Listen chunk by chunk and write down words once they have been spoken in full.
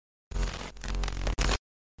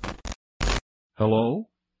Hello?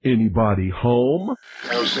 Anybody home?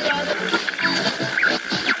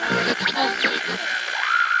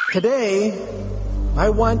 Today, I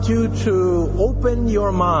want you to open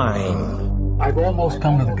your mind. I've almost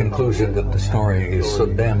come to the conclusion that the story is so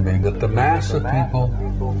damning that the mass of people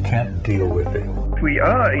can't deal with it. We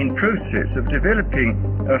are in process of developing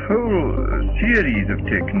a whole series of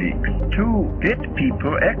techniques to get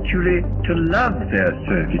people actually to love their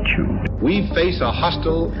servitude. We face a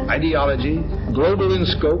hostile ideology, global in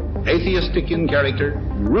scope, atheistic in character,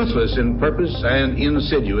 ruthless in purpose, and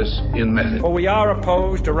insidious in method. For we are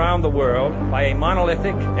opposed around the world by a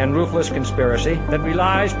monolithic and ruthless conspiracy that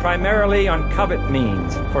relies primarily on covert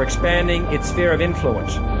means for expanding its sphere of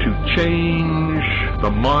influence. To change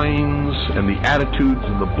the minds and the attitudes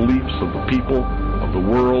and the beliefs of the people of the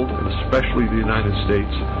world, and especially the United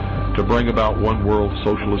States, to bring about one world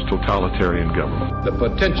socialist totalitarian government. The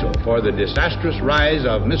potential for the disastrous rise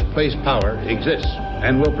of misplaced power exists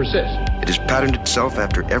and will persist. It has patterned itself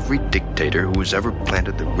after every dictator who has ever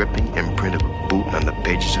planted the ripping imprint of a boot on the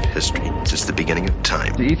pages of history since the beginning of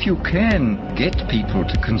time. If you can get people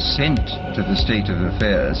to consent to the state of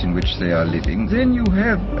affairs in which they are living, then you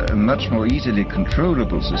have a much more easily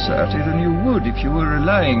controllable society than you would if you were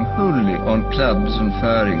relying wholly on clubs and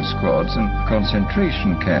firing squads and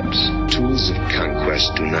concentration camps. Tools of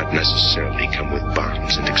conquest do not necessarily come with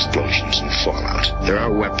bombs and explosions and fallout. There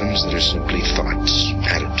are weapons that are simply thoughts,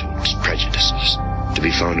 attitudes, prejudices, to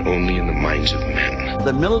be found only in the minds of men.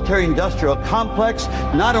 The military-industrial complex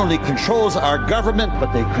not only controls our government,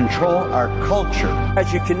 but they control our culture.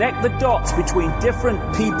 As you connect the dots between different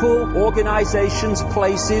people, organizations,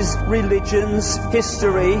 places, religions,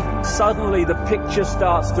 history, suddenly the picture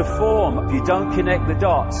starts to form. If you don't connect the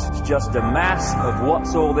dots, it's just a mass of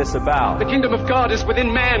what's all this about. The kingdom of God is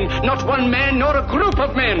within man, not one man nor a group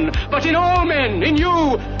of men, but in all men, in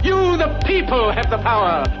you. You, the people, have the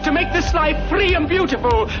power to make this life free and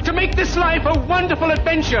beautiful, to make this life a wonderful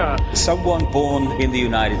adventure. Someone born in the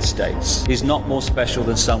United States is not more special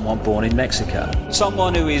than someone born in Mexico.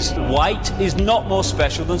 Someone who is white is not more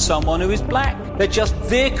special than someone who is black. They're just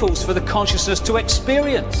vehicles for the consciousness to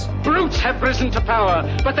experience. Brutes have risen to power,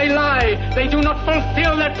 but they lie. They do not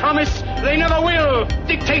fulfill that promise. They never will.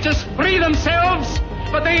 Dictators free themselves,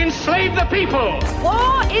 but they enslave the people.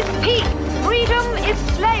 War is peace. Freedom is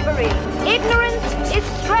slavery. Ignorance is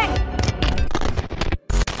strength.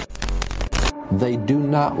 They do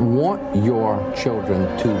not want your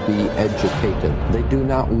children to be educated. They do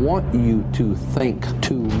not want you to think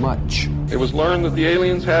too much. It was learned that the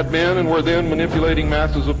aliens had been and were then manipulating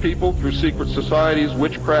masses of people through secret societies,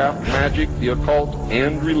 witchcraft, magic, the occult,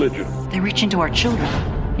 and religion. They reach into our children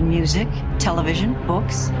in music, television,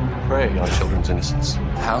 books. Prey on children's innocence.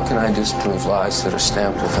 How can I disprove lies that are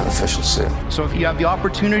stamped with an official seal? So if you have the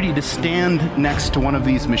opportunity to stand next to one of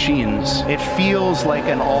these machines, it feels like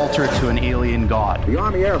an altar to an alien god. The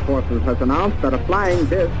Army Air Forces has announced that a flying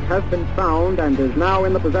disc has been found and is now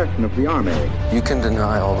in the possession of the Army. You can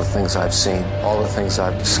deny all the things I've seen, all the things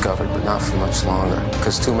I've discovered, but not for much longer,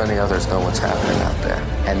 because too many others know what's happening out there.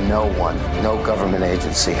 And no one, no government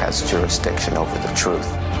agency has jurisdiction over the truth.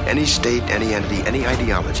 Any state, any entity, any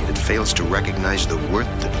ideology that fails to recognize the worth,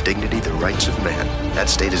 the dignity, the rights of man, that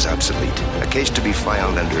state is obsolete. A case to be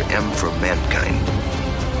filed under M for Mankind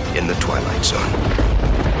in the Twilight Zone.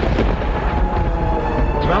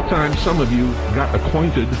 It's about time some of you got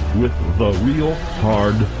acquainted with the real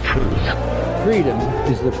hard truth. Freedom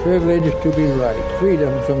is the privilege to be right.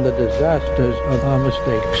 Freedom from the disasters of our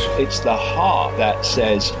mistakes. It's the heart that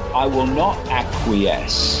says, I will not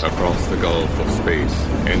acquiesce. Across the gulf of space,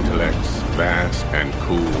 intellects, vast and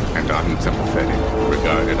cool and unsympathetic,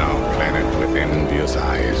 regarded our planet with envious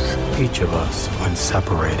eyes. Each of us, when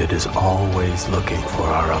separated, is always looking for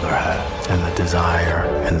our other half. And the desire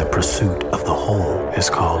and the pursuit of the whole is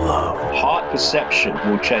called love. Heart perception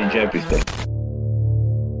will change everything.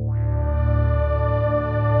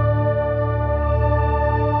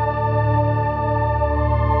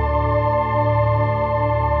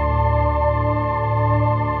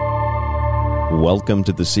 Welcome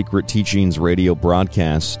to the Secret Teachings radio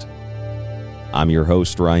broadcast. I'm your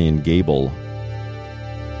host, Ryan Gable.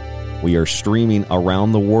 We are streaming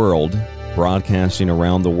around the world, broadcasting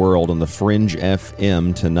around the world on the Fringe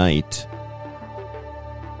FM tonight.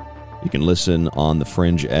 You can listen on the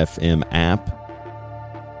Fringe FM app,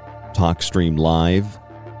 TalkStream Live,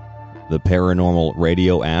 the Paranormal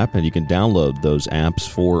Radio app, and you can download those apps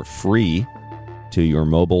for free to your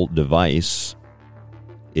mobile device.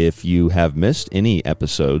 If you have missed any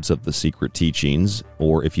episodes of The Secret Teachings,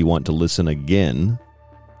 or if you want to listen again,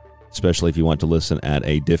 especially if you want to listen at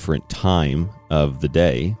a different time of the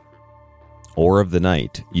day, or of the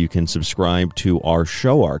night, you can subscribe to our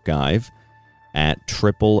show archive at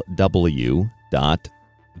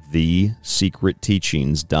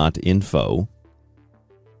www.thesecretteachings.info.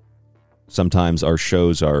 Sometimes our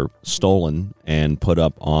shows are stolen and put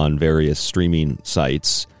up on various streaming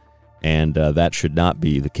sites, and that should not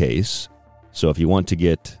be the case. So if you want to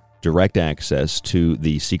get direct access to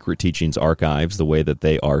the Secret Teachings archives the way that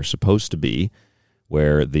they are supposed to be,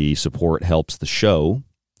 where the support helps the show,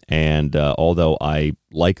 and although I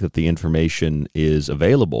like that the information is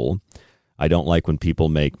available, I don't like when people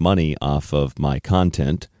make money off of my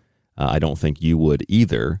content. I don't think you would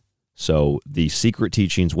either. So the Secret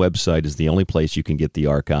Teachings website is the only place you can get the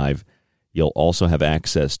archive. You'll also have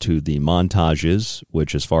access to the montages,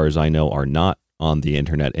 which as far as I know are not on the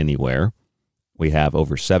internet anywhere. We have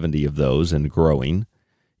over 70 of those and growing.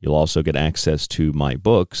 You'll also get access to my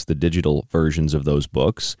books, the digital versions of those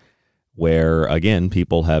books, where, again,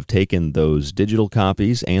 people have taken those digital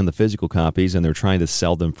copies and the physical copies, and they're trying to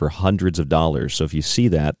sell them for hundreds of dollars. So if you see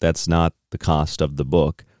that, that's not the cost of the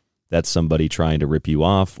book. That's somebody trying to rip you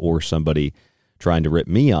off or somebody trying to rip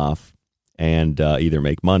me off and either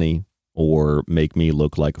make money or make me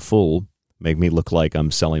look like a fool, make me look like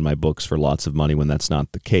I'm selling my books for lots of money when that's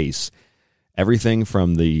not the case. Everything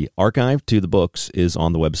from the archive to the books is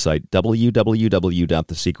on the website,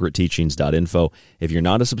 www.thesecretteachings.info. If you're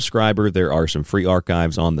not a subscriber, there are some free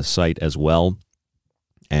archives on the site as well.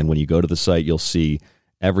 And when you go to the site, you'll see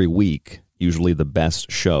every week, usually the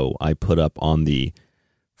best show I put up on the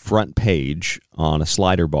front page on a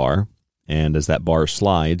slider bar. And as that bar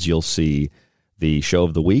slides, you'll see the show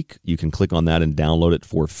of the week. You can click on that and download it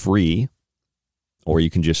for free, or you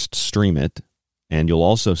can just stream it. And you'll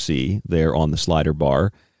also see there on the slider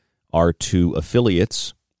bar our two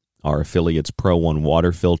affiliates, our affiliates Pro One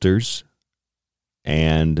Water Filters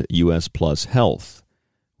and US Plus Health,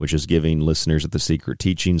 which is giving listeners at The Secret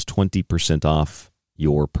Teachings 20% off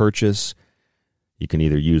your purchase. You can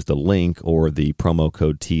either use the link or the promo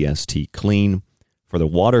code TSTClean. For the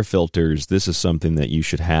water filters, this is something that you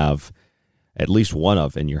should have at least one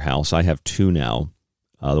of in your house. I have two now.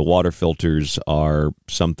 The water filters are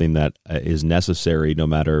something that is necessary no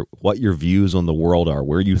matter what your views on the world are,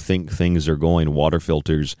 where you think things are going. Water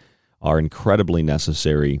filters are incredibly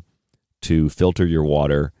necessary to filter your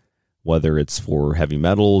water, whether it's for heavy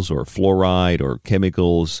metals or fluoride or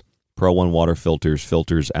chemicals. Pro One Water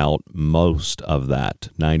filters out most of that,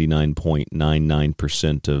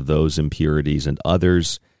 99.99% of those impurities and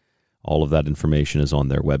others. All of that information is on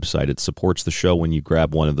their website. It supports the show when you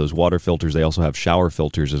grab one of those water filters. They also have shower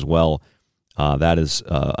filters as well. That is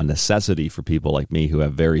a necessity for people like me who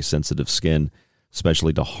have very sensitive skin,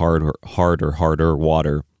 especially to harder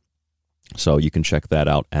water. So you can check that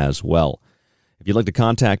out as well. If you'd like to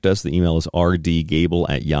contact us, the email is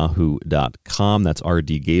rdgable@yahoo.com. That's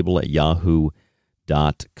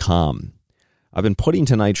rdgable@yahoo.com. I've been putting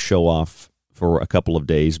tonight's show off for a couple of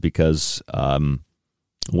days because a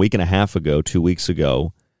week and a half ago, 2 weeks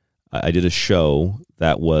ago, I did a show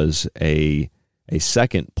that was a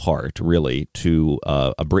second part, really, to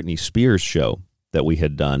a Britney Spears show that we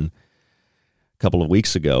had done a couple of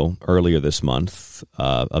weeks ago, earlier this month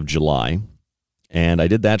of July. And I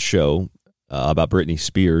did that show about Britney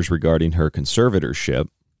Spears regarding her conservatorship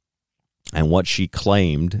and what she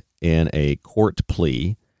claimed in a court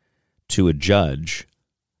plea to a judge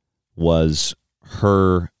was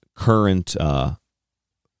her current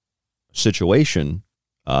situation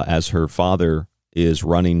as her father is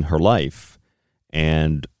running her life,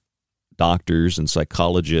 and doctors and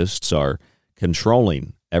psychologists are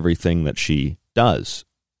controlling everything that she does.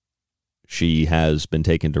 She has been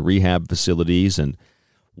taken to rehab facilities and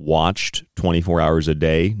watched 24 hours a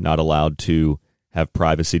day, not allowed to have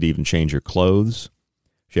privacy to even change her clothes.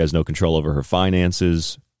 She has no control over her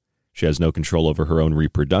finances. She has no control over her own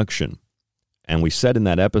reproduction. And we said in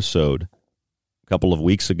that episode a couple of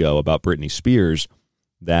weeks ago about Britney Spears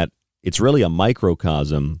that it's really a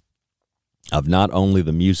microcosm of not only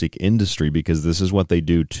the music industry, because this is what they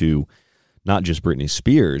do to not just Britney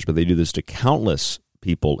Spears, but they do this to countless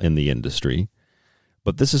people in the industry.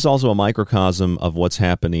 But this is also a microcosm of what's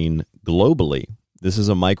happening globally. This is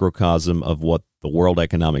a microcosm of what the World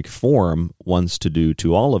Economic Forum wants to do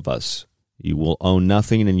to all of us. You will own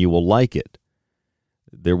nothing and you will like it.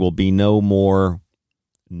 There will be no more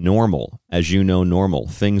normal. As you know, normal.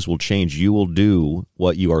 Things will change. You will do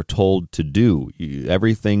what you are told to do.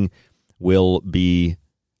 Everything will be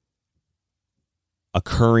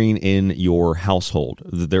occurring in your household.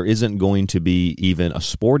 There isn't going to be even a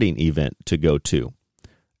sporting event to go to.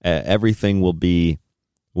 Everything will be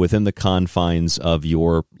within the confines of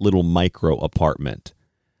your little micro apartment.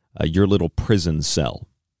 your little prison cell.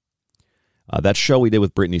 That show we did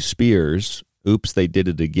with Britney Spears, Oops, They Did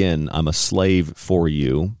It Again, I'm a Slave for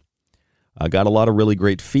You, got a lot of really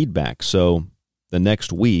great feedback. So the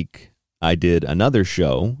next week, I did another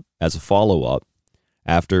show as a follow-up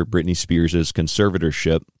after Britney Spears'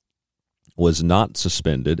 conservatorship was not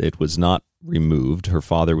suspended. It was not removed. Her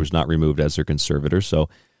father was not removed as her conservator. So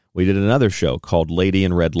we did another show called Lady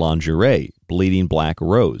in Red Lingerie, Bleeding Black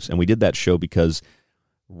Rose. And we did that show because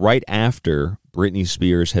right after Britney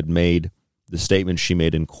Spears had made the statement she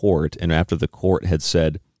made in court, and after the court had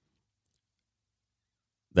said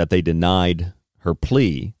that they denied her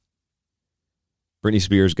plea, Britney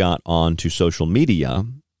Spears got onto social media,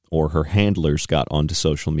 or her handlers got onto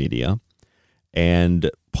social media, and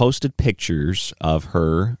posted pictures of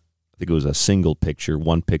her. I think it was a single picture,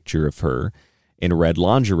 one picture of her in red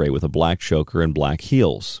lingerie with a black choker and black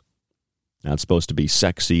heels. Now, it's supposed to be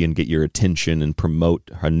sexy and get your attention and promote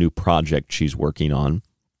her new project she's working on.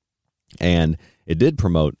 And it did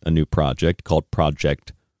promote a new project called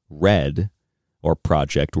Project Red or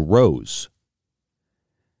Project Rose.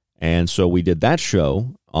 And so we did that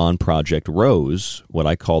show on Project Rose, what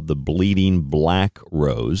I called the Bleeding Black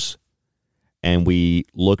Rose. And we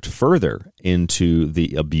looked further into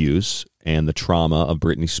the abuse and the trauma of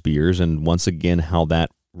Britney Spears, and once again how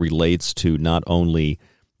that relates to not only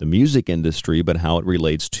the music industry, but how it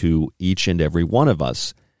relates to each and every one of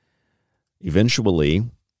us. Eventually,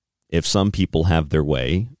 if some people have their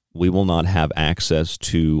way, we will not have access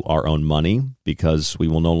to our own money because we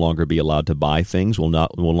will no longer be allowed to buy things. We'll no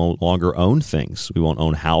longer own things. We won't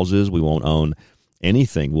own houses. We won't own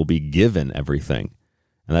anything. We'll be given everything.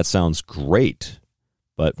 And that sounds great.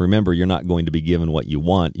 But remember, you're not going to be given what you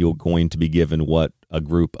want. You're going to be given what a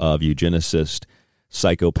group of eugenicist,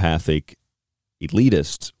 psychopathic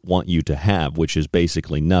elitists want you to have, which is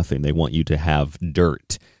basically nothing. They want you to have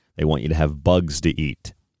dirt. They want you to have bugs to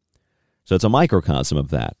eat. So it's a microcosm of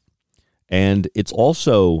that. And it's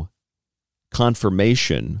also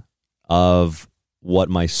confirmation of what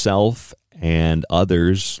myself and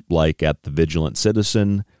others, like at the Vigilant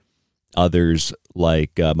Citizen, others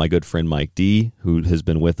like my good friend Mike D., who has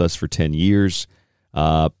been with us for 10 years,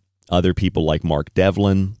 other people like Mark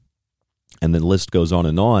Devlin, and the list goes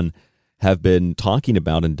on, have been talking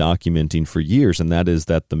about and documenting for years, and that is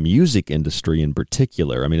that the music industry in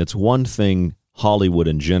particular, I mean, it's one thing Hollywood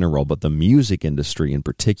in general, but the music industry in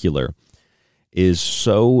particular is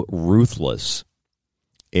so ruthless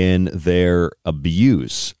in their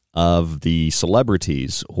abuse of the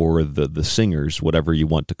celebrities or the singers, whatever you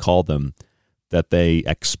want to call them, that they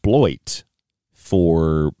exploit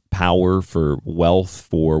for power, for wealth,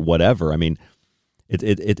 for whatever. I mean,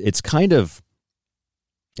 it's kind of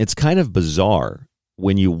bizarre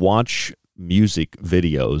when you watch music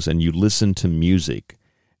videos and you listen to music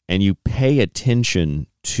and you pay attention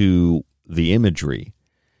to the imagery.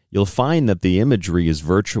 You'll find that the imagery is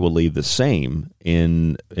virtually the same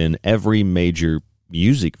in every major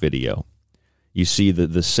music video. You see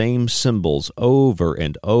the same symbols over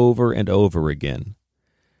and over and over again.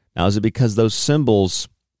 Now, is it because those symbols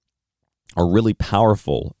are really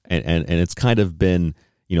powerful and it's kind of been,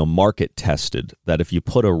 market tested that if you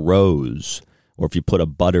put a rose or if you put a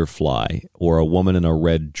butterfly or a woman in a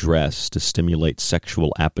red dress to stimulate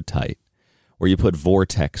sexual appetite, or you put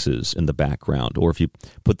vortexes in the background, or if you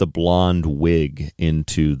put the blonde wig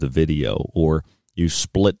into the video, or you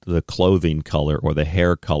split the clothing color or the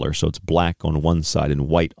hair color so it's black on one side and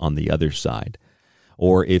white on the other side,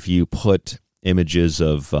 or if you put images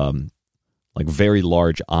of like very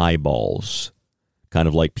large eyeballs, kind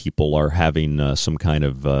of like people are having some kind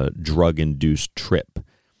of drug-induced trip,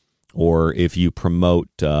 or if you promote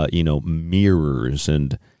mirrors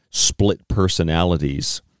and split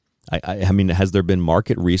personalities. I mean, has there been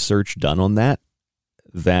market research done on that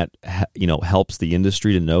helps the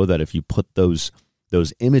industry to know that if you put those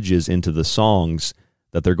images into the songs,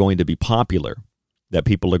 that they're going to be popular, that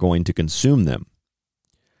people are going to consume them?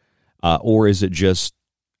 Or is it just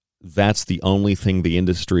that's the only thing the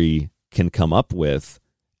industry can come up with,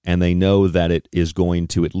 and they know that it is going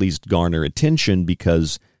to at least garner attention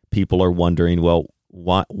because people are wondering, well,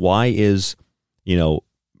 why is,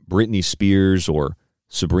 Britney Spears or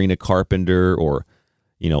Sabrina Carpenter or,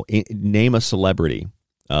 name a celebrity,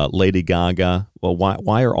 Lady Gaga. Well,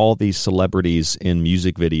 why are all these celebrities in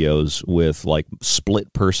music videos with like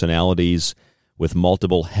split personalities, with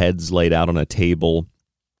multiple heads laid out on a table,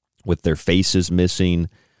 with their faces missing,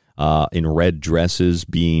 in red dresses,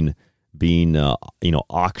 being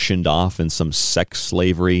auctioned off in some sex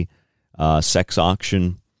slavery, sex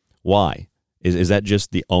auction? Why? Is that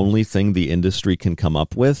just the only thing the industry can come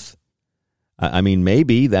up with? I mean,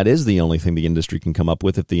 maybe that is the only thing the industry can come up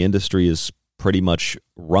with. If the industry is pretty much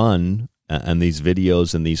run and these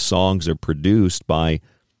videos and these songs are produced by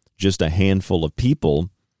just a handful of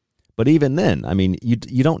people. But even then, I mean,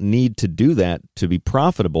 you don't need to do that to be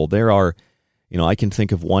profitable. There are, I can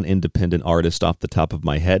think of one independent artist off the top of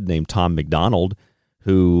my head named Tom McDonald,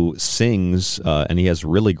 who sings, and he has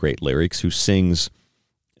really great lyrics, who sings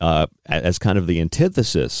as kind of the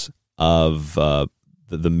antithesis of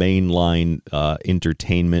the mainline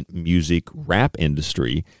entertainment, music, rap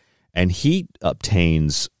industry. And he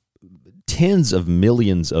obtains tens of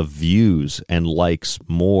millions of views and likes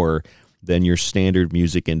more than your standard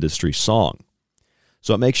music industry song.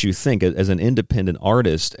 So it makes you think, as an independent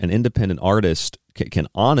artist can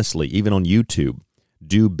honestly, even on YouTube,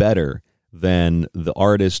 do better than the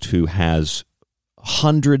artist who has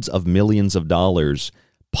hundreds of millions of dollars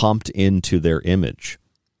pumped into their image.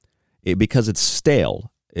 Because it's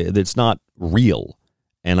stale. It's not real.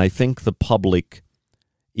 And I think the public,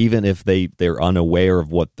 even if they're unaware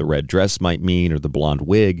of what the red dress might mean or the blonde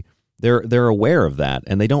wig, they're aware of that,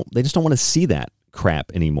 and they just don't want to see that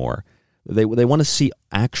crap anymore. They want to see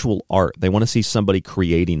actual art. They want to see somebody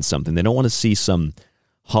creating something. They don't want to see some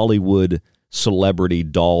Hollywood celebrity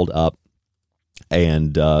dolled up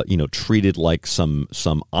and treated like some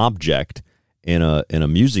object in a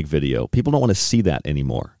music video. People don't want to see that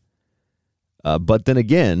anymore. But then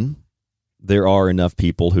again, there are enough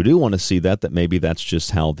people who do want to see that maybe that's just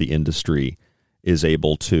how the industry is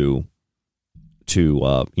able to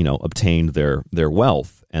obtain their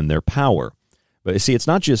wealth and their power. But you see, it's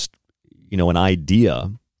not just an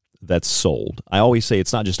idea that's sold. I always say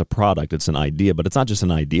it's not just a product, it's an idea, but it's not just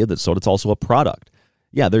an idea that's sold, it's also a product.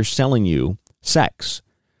 Yeah, they're selling you sex.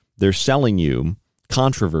 They're selling you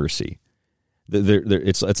controversy.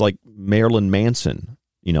 It's like Marilyn Manson,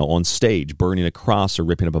 on stage burning a cross or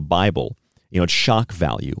ripping up a Bible. It's shock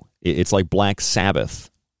value. It's like Black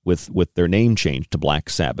Sabbath with their name changed to Black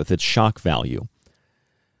Sabbath. It's shock value.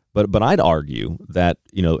 But I'd argue that,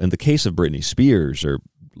 in the case of Britney Spears or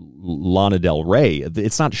Lana Del Rey,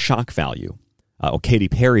 it's not shock value. Katy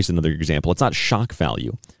Perry's another example. It's not shock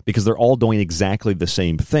value because they're all doing exactly the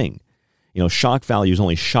same thing. Shock value is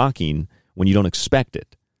only shocking when you don't expect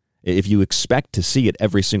it. If you expect to see it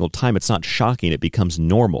every single time, it's not shocking. It becomes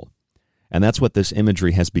normal. And that's what this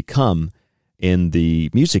imagery has become in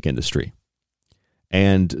the music industry.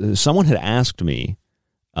 And someone had asked me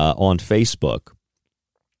on Facebook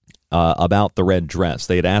about the red dress.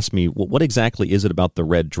 They had asked me, what exactly is it about the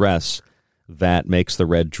red dress that makes the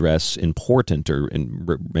red dress important or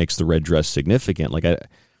makes the red dress significant?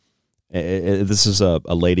 This is a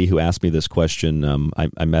lady who asked me this question.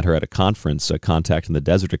 I met her at a conference, a Contact in the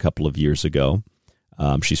Desert, a couple of years ago.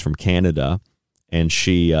 She's from Canada, and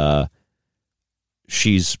she's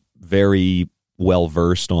very well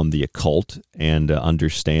versed on the occult and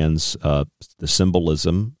understands the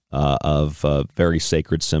symbolism of very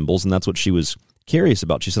sacred symbols, and that's what she was curious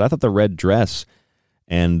about. She said, I thought the red dress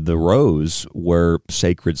and the rose were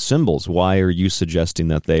sacred symbols. Why are you suggesting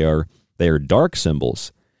that they are dark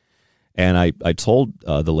symbols? And I told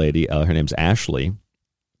the lady, her name's Ashley,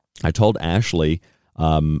 I told Ashley,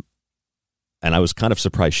 and I was kind of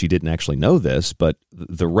surprised she didn't actually know this, but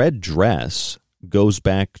the red dress goes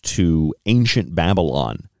back to ancient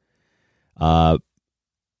Babylon. The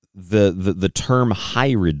term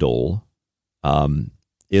hierodule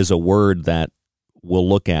is a word that we'll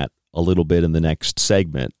look at a little bit in the next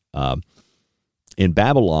segment. In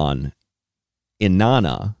Babylon,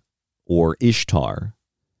 Inanna, or Ishtar,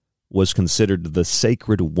 was considered the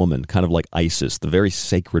sacred woman, kind of like Isis, the very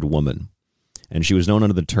sacred woman. And she was known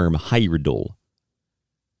under the term hierodule.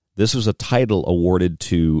 This was a title awarded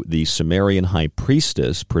to the Sumerian high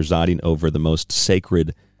priestess presiding over the most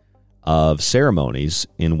sacred of ceremonies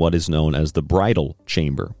in what is known as the bridal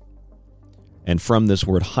chamber. And from this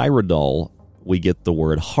word hierodule, we get the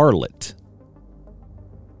word harlot.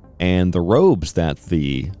 And the robes that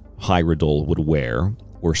the hierodule would wear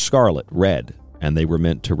were scarlet, red, and they were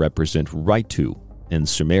meant to represent Ritu in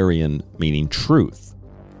Sumerian, meaning truth.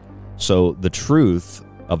 So the truth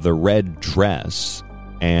of the red dress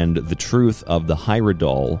and the truth of the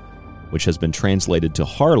hierodule, which has been translated to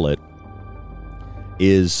harlot,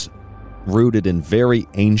 is rooted in very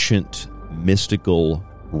ancient, mystical,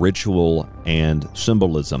 ritual, and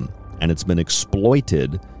symbolism, and it's been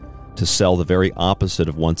exploited to sell the very opposite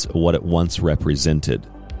of what it once represented.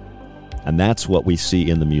 And that's what we see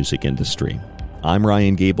in the music industry. I'm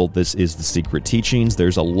Ryan Gable. This is The Secret Teachings.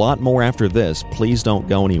 There's a lot more after this. Please don't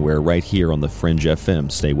go anywhere right here on The Fringe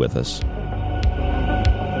FM. Stay with us.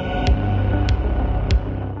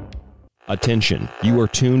 Attention, you are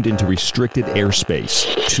tuned into restricted airspace.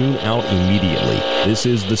 Tune out immediately. This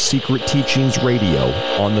is The Secret Teachings Radio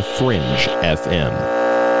on The Fringe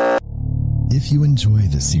FM. If you enjoy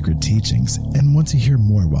The Secret Teachings and want to hear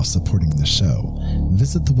more while supporting the show,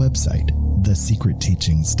 visit the website,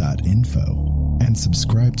 thesecretteachings.info, and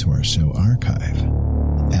subscribe to our show archive.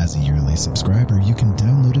 As a yearly subscriber, you can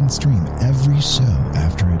download and stream every show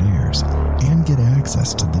after it airs and get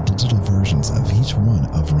access to the digital versions of each one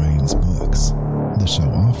of Ryan's books. The show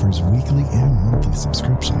offers weekly and monthly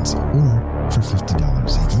subscriptions, or for $50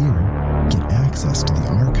 a year, get access to the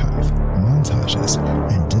archive, montages,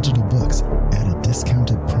 and digital books at a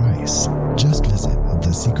discounted price. Just visit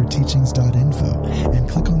thesecretteachings.info and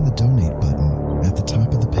click on the donate button at the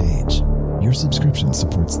top of the page. Your subscription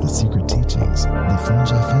supports The Secret Teachings, The Fringe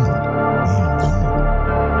FM, and you.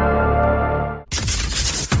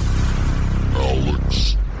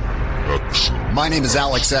 Alex Exum. My name is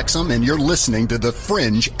Alex Exum, and you're listening to The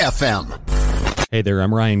Fringe FM. Hey there,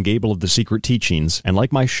 I'm Ryan Gable of The Secret Teachings, and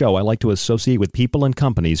like my show, I like to associate with people and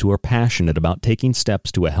companies who are passionate about taking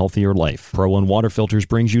steps to a healthier life. Pro One Water Filters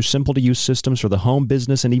brings you simple-to-use systems for the home,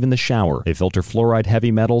 business, and even the shower. They filter fluoride,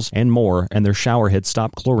 heavy metals, and more, and their shower heads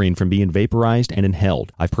stop chlorine from being vaporized and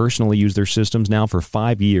inhaled. I've personally used their systems now for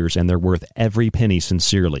 5 years, and they're worth every penny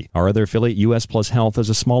sincerely. Our other affiliate, US Plus Health, is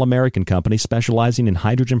a small American company specializing in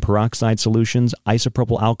hydrogen peroxide solutions,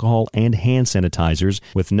 isopropyl alcohol, and hand sanitizers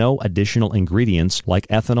with no additional ingredients like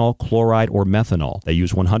ethanol, chloride, or methanol. They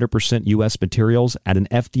use 100% U.S. materials at an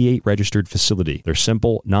FDA-registered facility. Their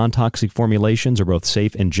simple, non-toxic formulations are both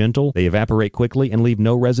safe and gentle. They evaporate quickly and leave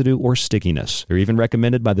no residue or stickiness. They're even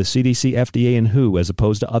recommended by the CDC, FDA, and WHO as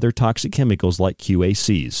opposed to other toxic chemicals like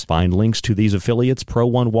QACs. Find links to these affiliates, Pro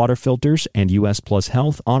One Water Filters and US Plus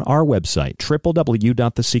Health, on our website,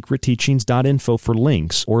 www.thesecretteachings.info for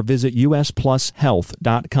links, or visit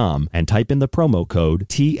usplushealth.com and type in the promo code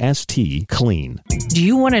TSTCLEAN. Do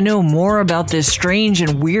you want to know more about this strange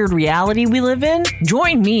and weird reality we live in?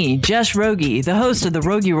 Join me, Jess Rogie, the host of The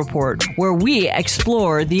Rogie Report, where we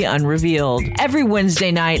explore the unrevealed. Every Wednesday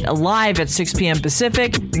night, live at 6 p.m.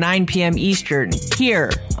 Pacific, 9 p.m. Eastern, here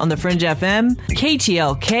on The Fringe FM,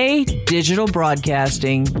 KTLK Digital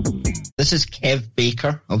Broadcasting. This is Kev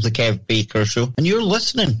Baker of The Kev Baker Show, and you're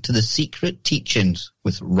listening to The Secret Teachings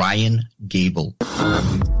with Ryan Gable.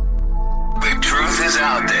 The truth is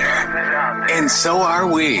out there, and so are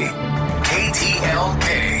we.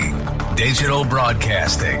 KTLK, Digital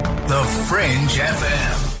Broadcasting, The Fringe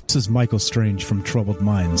FM. This is Michael Strange from Troubled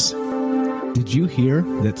Minds. Did you hear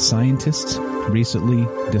that scientists recently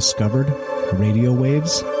discovered radio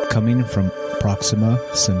waves coming from Proxima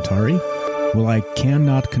Centauri? Well, I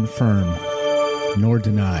cannot confirm nor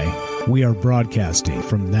deny. We are broadcasting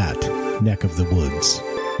from that neck of the woods.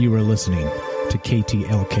 You are listening to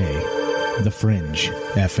KTLK, The Fringe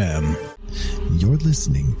FM. You're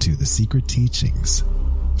listening to The Secret Teachings.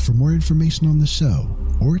 For more information on the show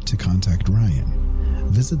or to contact Ryan,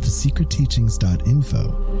 visit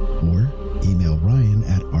thesecretteachings.info or email Ryan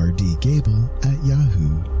at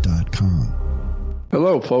rdgable@yahoo.com.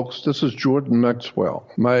 Hello, folks. This is Jordan Maxwell.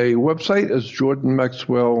 My website is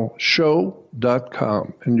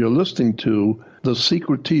jordanmaxwellshow.com, and you're listening to The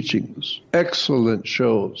Secret Teachings. Excellent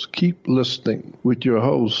shows. Keep listening with your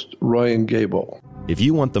host, Ryan Gable. If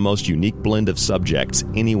you want the most unique blend of subjects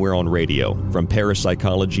anywhere on radio, from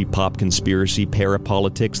parapsychology, pop conspiracy,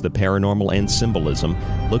 parapolitics, the paranormal, and symbolism,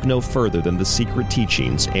 look no further than The Secret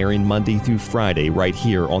Teachings, airing Monday through Friday right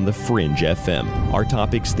here on The Fringe FM. Our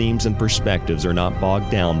topics, themes, and perspectives are not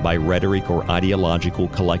bogged down by rhetoric or ideological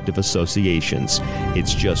collective associations.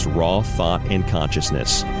 It's just raw thought and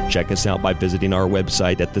consciousness. Check us out by visiting our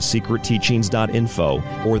website at thesecretteachings.info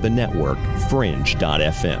or the network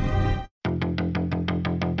fringe.fm.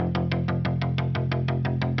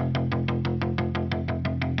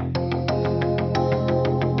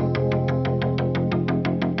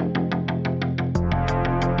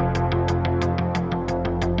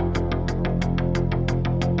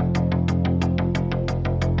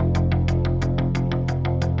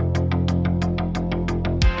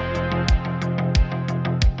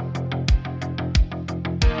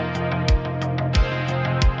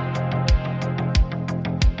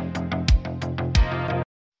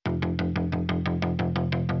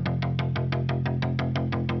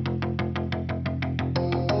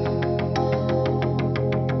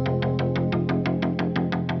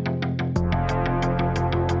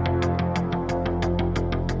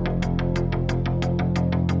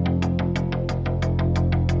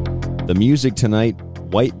 The music tonight,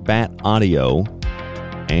 White Bat Audio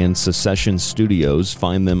and Secession Studios.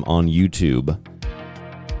 Find them on YouTube.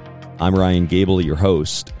 I'm Ryan Gable, your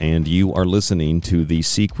host, and you are listening to the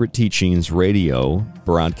Secret Teachings Radio,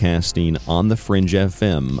 broadcasting on the Fringe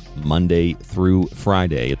FM Monday through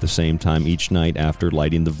Friday at the same time each night after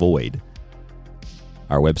Lighting the Void.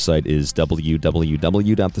 Our website is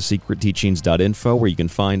www.thesecretteachings.info, where you can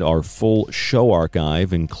find our full show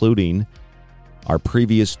archive, including our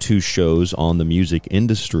previous 2 shows on the music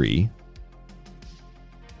industry.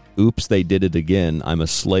 Oops, They Did It Again, I'm a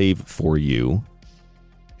Slave for You,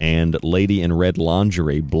 and Lady in Red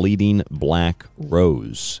Lingerie, Bleeding Black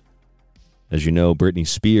Rose. As you know, Britney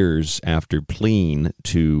Spears, after pleading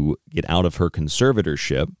to get out of her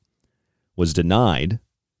conservatorship, was denied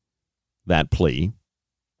that plea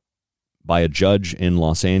by a judge in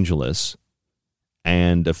Los Angeles,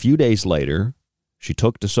 and a few days later, she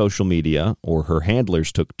took to social media, or her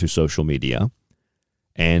handlers took to social media,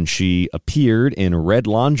 and she appeared in red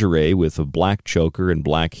lingerie with a black choker and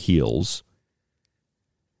black heels.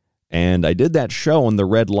 And I did that show on the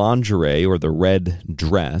red lingerie, or the red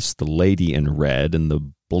dress, the lady in red, and the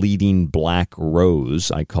bleeding black rose,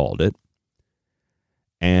 I called it.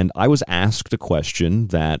 And I was asked a question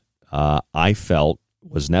that I felt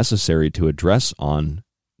was necessary to address on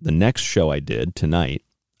the next show I did tonight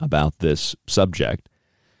about this subject.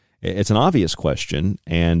 It's an obvious question,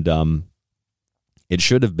 and it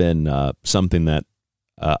should have been something that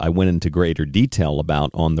I went into greater detail about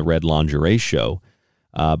on the Red Lingerie show.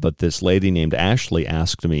 But this lady named Ashley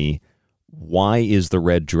asked me, why is the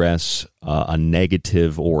red dress a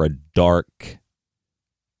negative or a dark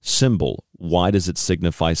symbol? Why does it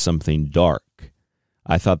signify something dark?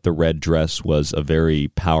 I thought the red dress was a very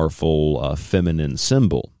powerful feminine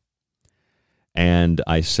symbol. And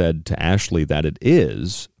I said to Ashley that it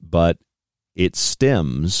is, but it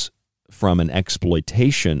stems from an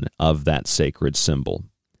exploitation of that sacred symbol.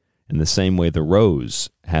 In the same way the rose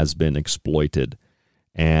has been exploited,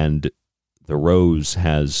 and the rose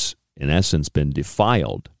has, in essence, been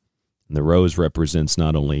defiled. And the rose represents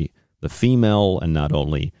not only the female and not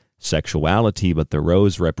only sexuality, but the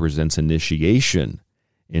rose represents initiation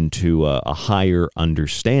into a higher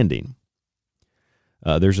understanding.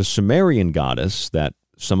 There's a Sumerian goddess that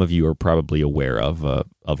some of you are probably aware of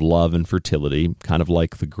love and fertility, kind of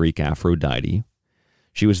like the Greek Aphrodite.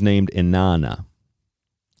 She was named Inanna,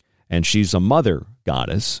 and she's a mother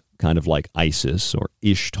goddess, kind of like Isis or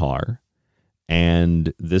Ishtar.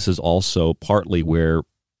 And this is also partly where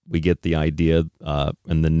we get the idea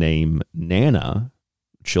and the name Nana.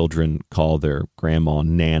 Children call their grandma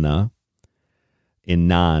Nana,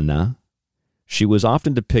 Inanna. She was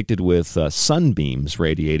often depicted with sunbeams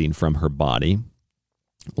radiating from her body,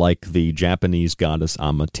 like the Japanese goddess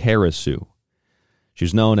Amaterasu.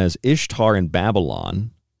 She's known as Ishtar in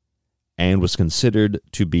Babylon, and was considered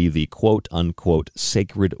to be the quote-unquote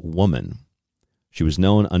sacred woman. She was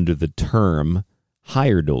known under the term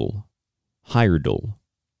Hyrdle.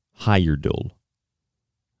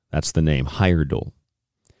 That's the name, Hyrdle.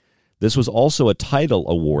 This was also a title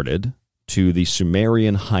awarded to the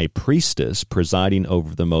Sumerian high priestess presiding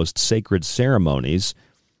over the most sacred ceremonies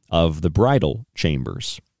of the bridal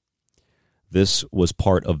chambers. This was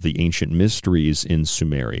part of the ancient mysteries in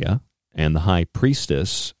Sumeria, and the high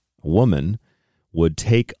priestess, a woman, would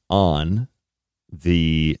take on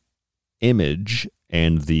the image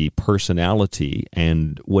and the personality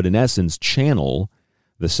and would, in essence, channel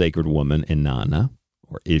the sacred woman Inanna,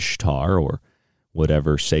 or Ishtar, or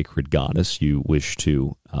whatever sacred goddess you wish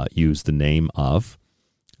to use the name of.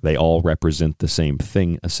 They all represent the same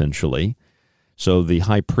thing, essentially. So the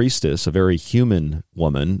high priestess, a very human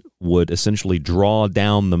woman, would essentially draw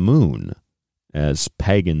down the moon, as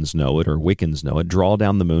pagans know it, or Wiccans know it, draw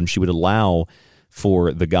down the moon. She would allow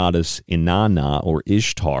for the goddess Inanna, or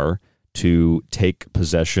Ishtar, to take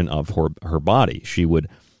possession of her body. She would,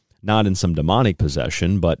 not in some demonic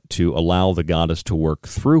possession, but to allow the goddess to work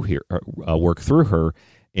through her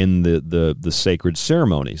in the sacred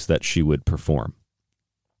ceremonies that she would perform.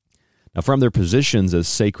 Now, from their positions as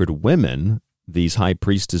sacred women, these high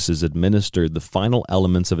priestesses administered the final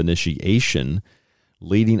elements of initiation,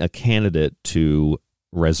 leading a candidate to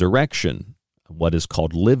resurrection, what is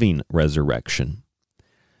called living resurrection.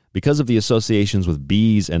 Because of the associations with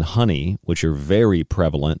bees and honey, which are very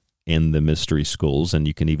prevalent in the mystery schools, and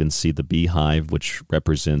you can even see the beehive, which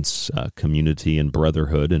represents community and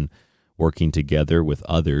brotherhood and working together with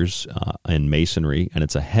others in Masonry, and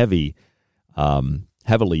it's a heavily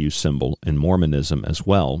used symbol in Mormonism as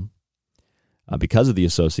well. Because of the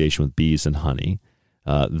association with bees and honey,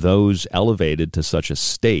 those elevated to such a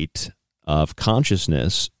state of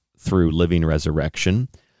consciousness through living resurrection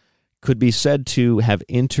could be said to have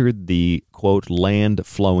entered the, quote, land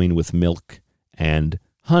flowing with milk and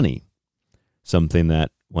honey, something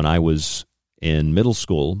that when I was in middle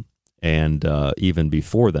school and even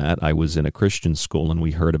before that, I was in a Christian school, and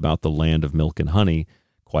we heard about the land of milk and honey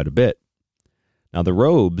quite a bit. Now, the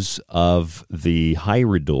robes of the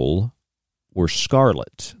Hierodule were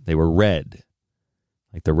scarlet. They were red,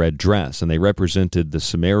 like the red dress, and they represented the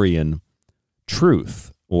Sumerian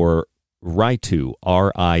truth, or ritu,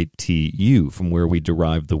 R-I-T-U, from where we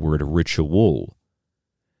derived the word ritual.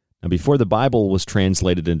 Now, before the Bible was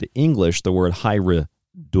translated into English, the word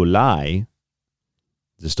hierodulai,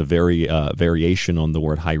 just a variation on the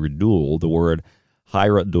word hierodule, the word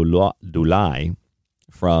hierodulai,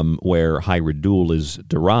 from where hierodule is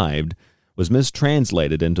derived, was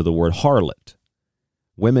mistranslated into the word harlot.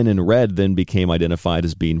 Women in red then became identified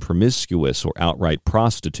as being promiscuous or outright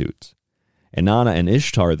prostitutes. Inanna and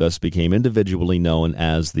Ishtar thus became individually known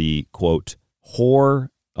as the, quote, whore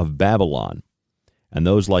of Babylon, and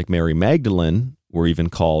those like Mary Magdalene were even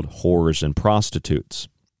called whores and prostitutes.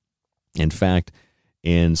 In fact,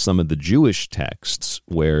 in some of the Jewish texts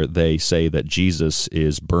where they say that Jesus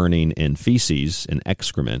is burning in feces and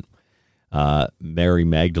excrement, Mary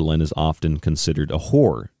Magdalene is often considered a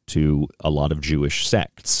whore to a lot of Jewish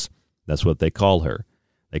sects. That's what they call her.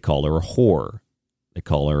 They call her a whore. They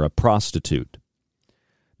call her a prostitute.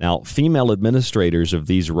 Now, female administrators of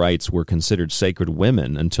these rites were considered sacred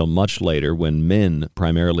women until much later, when men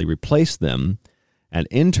primarily replaced them, and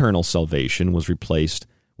internal salvation was replaced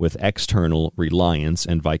with external reliance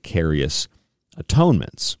and vicarious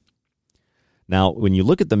atonements. Now, when you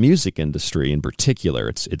look at the music industry in particular,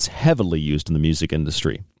 it's heavily used in the music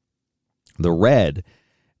industry. The red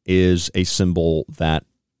is a symbol that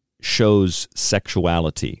shows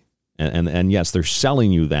sexuality. And yes, they're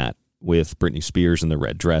selling you that with Britney Spears in the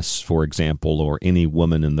red dress, for example, or any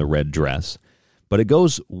woman in the red dress. But it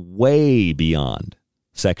goes way beyond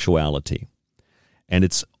sexuality. And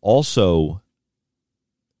it's also,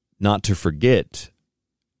 not to forget,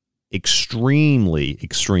 extremely,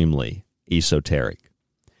 extremely esoteric.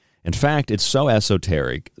 In fact, it's so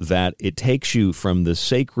esoteric that it takes you from the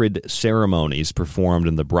sacred ceremonies performed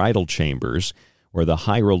in the bridal chambers, where the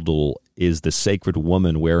hierodule is the sacred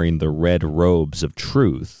woman wearing the red robes of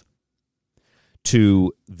truth,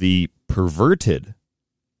 to the perverted,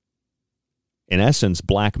 in essence,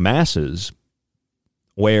 black masses,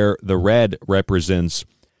 where the red represents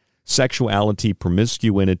sexuality,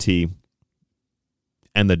 promiscuity,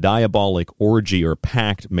 and the diabolic orgy or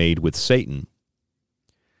pact made with Satan.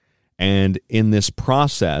 And in this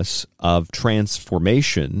process of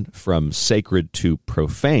transformation from sacred to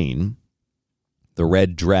profane, the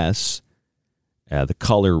red dress, the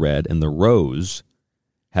color red, and the rose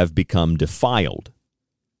have become defiled.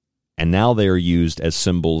 And now they are used as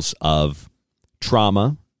symbols of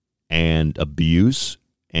trauma and abuse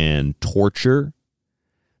and torture.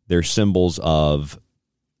 They're symbols of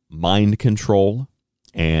mind control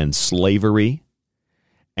and slavery.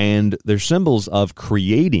 And they're symbols of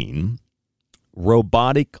creating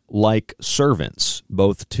robotic-like servants,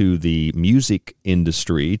 both to the music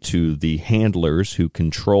industry, to the handlers who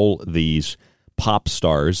control these pop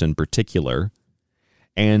stars in particular,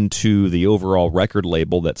 and to the overall record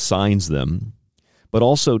label that signs them, but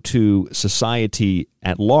also to society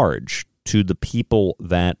at large, to the people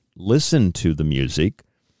that listen to the music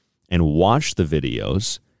and watch the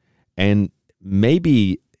videos, and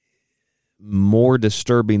maybe more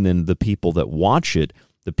disturbing than the people that watch it,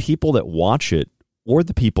 the people that watch it or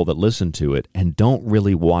the people that listen to it and don't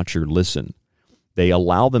really watch or listen. They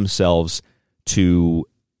allow themselves to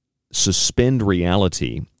suspend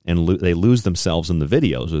reality, and they lose themselves in the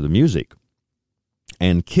videos or the music.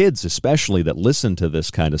 And kids especially that listen to this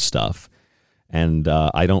kind of stuff, and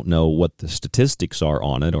I don't know what the statistics are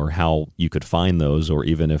on it or how you could find those, or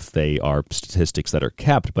even if they are statistics that are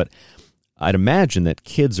kept, but I'd imagine that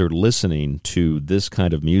kids are listening to this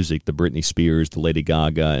kind of music, the Britney Spears, the Lady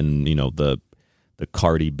Gaga, and the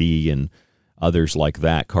Cardi B and others like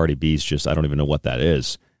that. Cardi B's just, I don't even know what that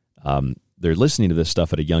is. They're listening to this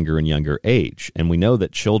stuff at a younger and younger age. And we know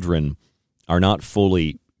that children are not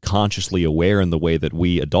fully consciously aware in the way that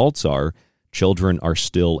we adults are. Children are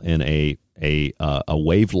still in a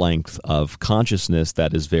wavelength of consciousness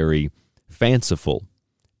that is very fanciful,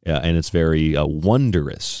 and it's very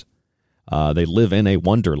wondrous. They live in a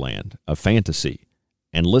wonderland of fantasy,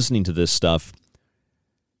 and listening to this stuff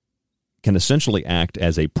can essentially act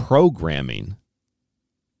as a programming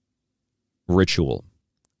ritual.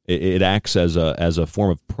 It acts as a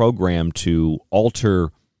form of program to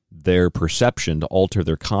alter their perception, to alter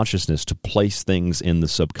their consciousness, to place things in the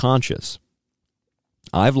subconscious.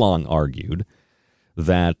 I've long argued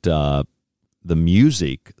that the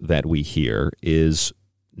music that we hear is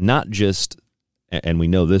not just and we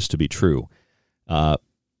know this to be true,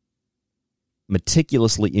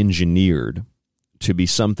 meticulously engineered to be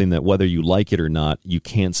something that whether you like it or not, you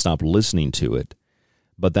can't stop listening to it,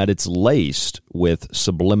 but that it's laced with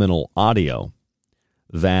subliminal audio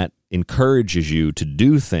that encourages you to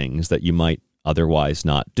do things that you might otherwise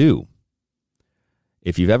not do.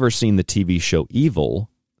 If you've ever seen the TV show Evil,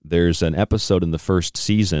 there's an episode in the first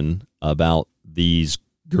season about these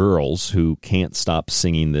girls who can't stop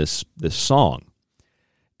singing this song.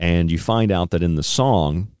 And you find out that in the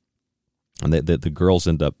song, and the girls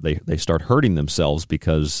end up, they start hurting themselves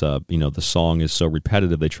because, the song is so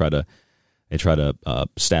repetitive. They try to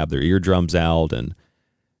stab their eardrums out, and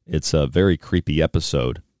it's a very creepy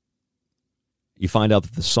episode. You find out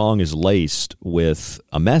that the song is laced with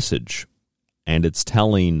a message, and it's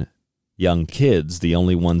telling young kids, the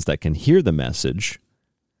only ones that can hear the message,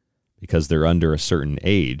 because they're under a certain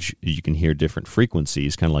age, you can hear different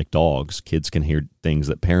frequencies, kind of like dogs. Kids can hear things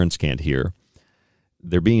that parents can't hear.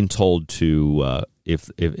 They're being told to,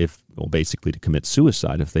 basically to commit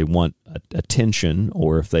suicide if they want attention,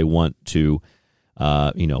 or if they want to,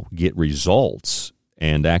 get results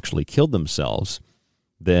and actually kill themselves.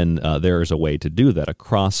 Then there is a way to do that. A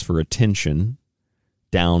cross for attention,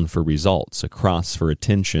 down for results. A cross for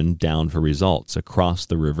attention, down for results. Across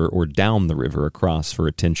the river or down the river. A cross for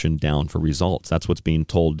attention, down for results. That's what's being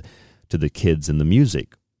told to the kids in the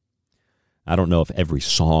music. I don't know if every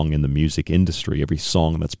song in the music industry, every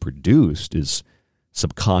song that's produced is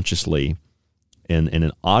subconsciously in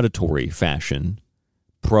an auditory fashion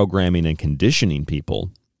programming and conditioning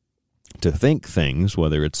people to think things,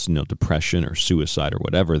 whether it's depression or suicide or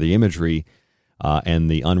whatever. The imagery and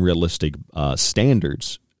the unrealistic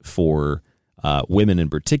standards for women in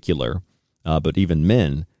particular, but even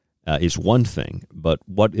men, is one thing. But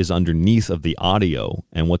what is underneath of the audio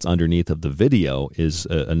and what's underneath of the video is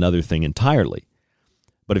another thing entirely.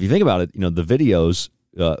 But if you think about it, the videos,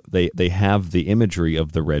 they have the imagery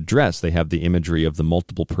of the red dress. They have the imagery of the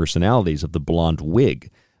multiple personalities, of the blonde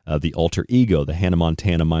wig, the alter ego, the Hannah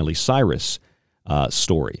Montana, Miley Cyrus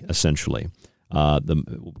story, essentially.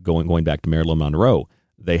 Going back to Marilyn Monroe,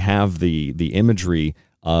 they have the imagery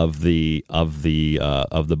of the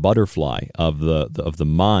butterfly, of the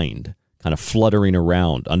mind, kind of fluttering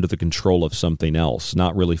around under the control of something else,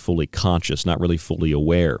 not really fully conscious, not really fully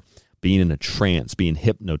aware, being in a trance, being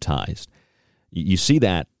hypnotized. You see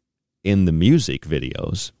that in the music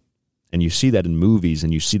videos, and you see that in movies,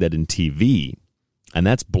 and you see that in TV, and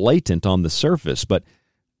that's blatant on the surface. But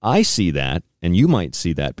I see that, and you might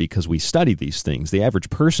see that because we study these things. The average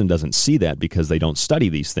person doesn't see that because they don't study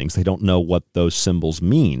these things. They don't know what those symbols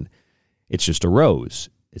mean. It's just a rose.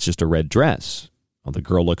 It's just a red dress. Oh, the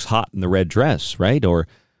girl looks hot in the red dress, right? Or,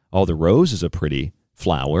 oh, the rose is a pretty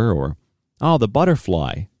flower. Or, oh, the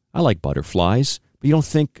butterfly. I like butterflies. But you don't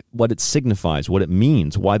think what it signifies, what it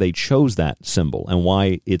means, why they chose that symbol, and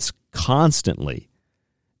why it's constantly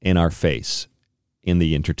in our face in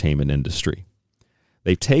the entertainment industry.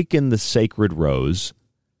 They've taken the sacred rose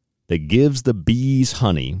that gives the bees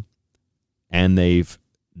honey, and they've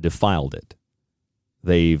defiled it.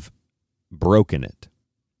 They've broken it.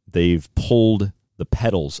 They've pulled the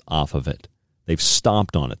petals off of it. They've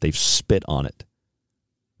stomped on it. They've spit on it.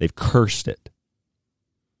 They've cursed it.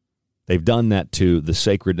 They've done that to the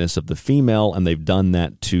sacredness of the female, and they've done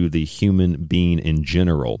that to the human being in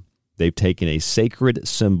general. They've taken a sacred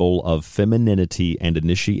symbol of femininity and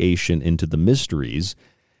initiation into the mysteries,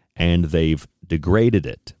 and they've degraded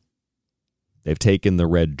it. They've taken the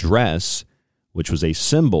red dress, which was a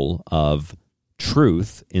symbol of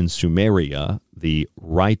truth in Sumeria, the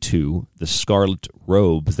Raitu, the scarlet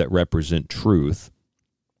robes that represent truth,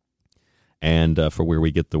 and for where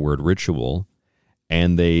we get the word ritual,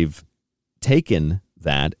 and they've taken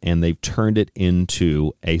that and they've turned it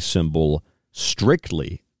into a symbol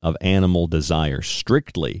strictly of animal desire,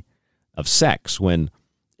 strictly of sex, when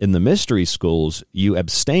in the mystery schools you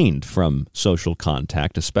abstained from social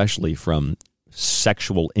contact, especially from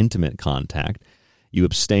sexual intimate contact. You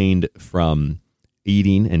abstained from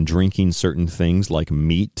eating and drinking certain things like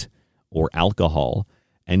meat or alcohol,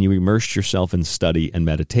 and you immersed yourself in study and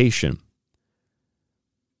meditation.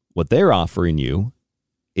 What they're offering you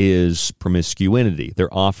is promiscuity.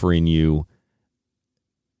 They're offering you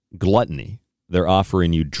gluttony. They're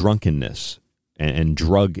offering you drunkenness and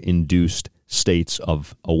drug-induced states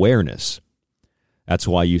of awareness. That's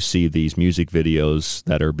why you see these music videos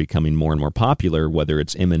that are becoming more and more popular, whether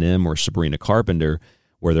it's Eminem or Sabrina Carpenter,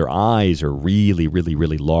 where their eyes are really, really,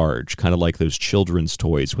 really large, kind of like those children's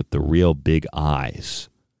toys with the real big eyes.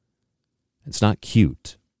 It's not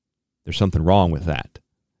cute. There's something wrong with that.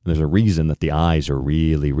 And there's a reason that the eyes are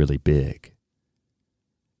really, really big.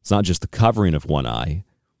 It's not just the covering of one eye.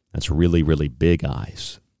 That's really, really big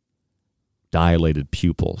eyes. Dilated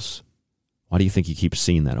pupils. Why do you think you keep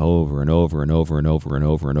seeing that over and over and over and over and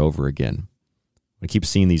over and over again? I keep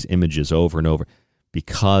seeing these images over and over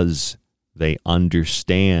because they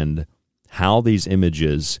understand how these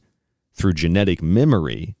images, through genetic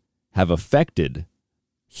memory, have affected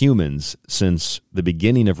humans since the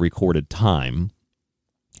beginning of recorded time.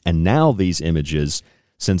 And now these images,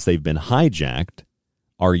 since they've been hijacked,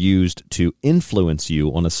 are used to influence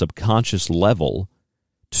you on a subconscious level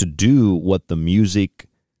to do what the music,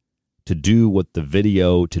 to do what the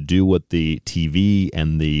video, to do what the TV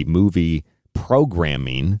and the movie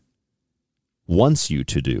programming wants you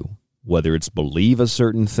to do, whether it's believe a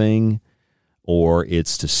certain thing, or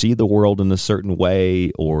it's to see the world in a certain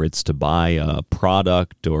way, or it's to buy a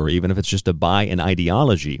product, or even if it's just to buy an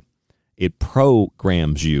ideology. It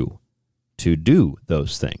programs you to do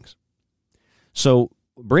those things. So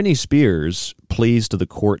Britney Spears pleads to the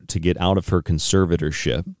court to get out of her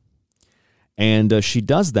conservatorship, and she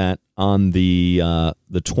does that on the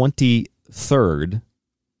 23rd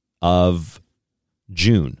of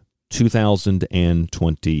June,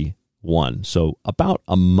 2021, so about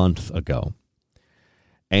a month ago.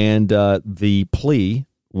 And the plea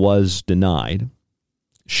was denied.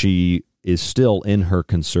 She is still in her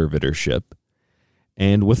conservatorship,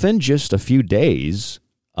 and within just a few days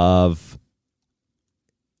of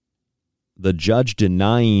the judge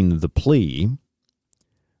denying the plea,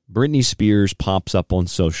 Britney Spears pops up on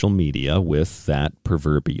social media with that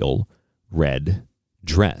proverbial red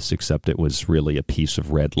dress, except it was really a piece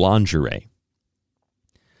of red lingerie.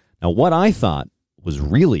 Now, what I thought was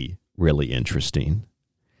really, really interesting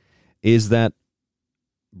is that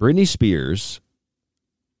Britney Spears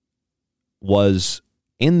was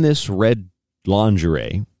in this red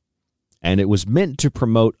lingerie, and it was meant to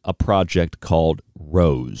promote a project called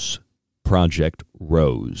Rose. Project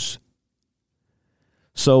Rose.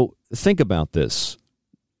 So think about this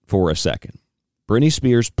for a second. Britney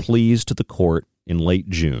Spears pleads to the court in late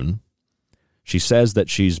June. She says that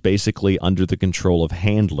she's basically under the control of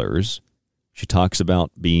handlers. She talks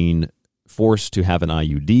about being forced to have an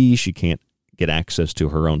IUD. She can't get access to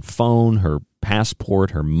her own phone, her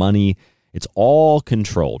passport, her money. It's all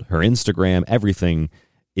controlled. Her Instagram, everything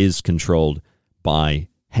is controlled by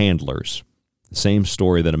handlers. The same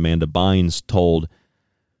story that Amanda Bynes told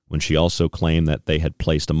when she also claimed that they had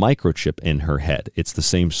placed a microchip in her head. It's the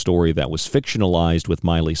same story that was fictionalized with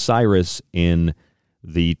Miley Cyrus in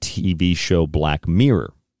the TV show Black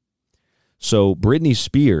Mirror. So Britney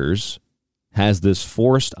Spears has this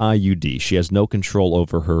forced IUD. She has no control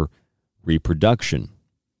over her reproduction.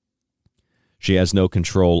 She has no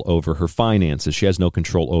control over her finances. She has no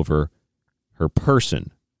control over her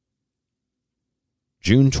person.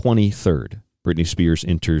 June 23rd, Britney Spears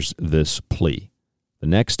enters this plea. The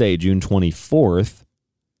next day, June 24th,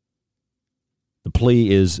 the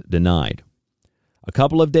plea is denied. A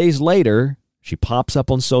couple of days later, she pops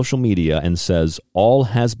up on social media and says, all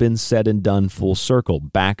has been said and done, full circle,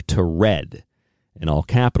 back to red, in all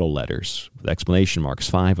capital letters, with exclamation marks,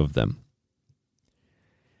 5 of them.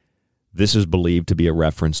 This is believed to be a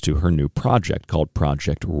reference to her new project called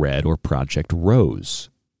Project Red or Project Rose.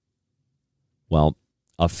 Well,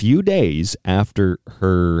 a few days after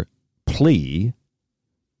her plea,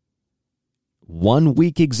 1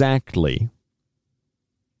 week exactly,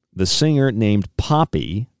 the singer named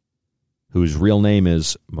Poppy, whose real name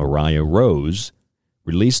is Moriah Rose,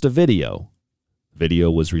 released a video. The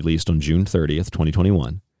video was released on June 30th,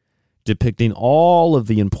 2021, depicting all of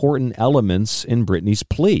the important elements in Britney's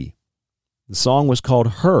plea. The song was called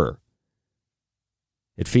Her.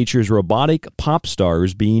 It features robotic pop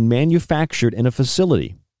stars being manufactured in a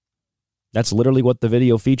facility. That's literally what the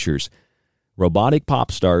video features. Robotic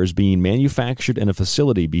pop stars being manufactured in a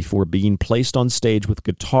facility before being placed on stage with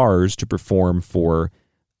guitars to perform for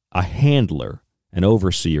a handler, an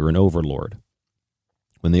overseer, an overlord.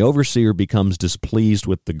 When the overseer becomes displeased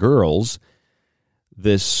with the girls,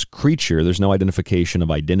 this creature, there's no identification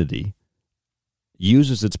of identity,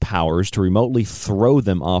 uses its powers to remotely throw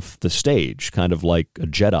them off the stage, kind of like a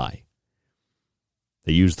Jedi.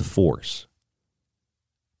 They use the Force.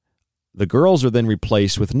 The girls are then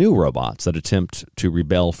replaced with new robots that attempt to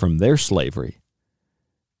rebel from their slavery,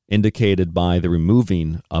 indicated by the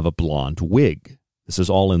removing of a blonde wig. This is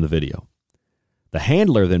all in the video. The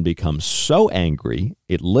handler then becomes so angry,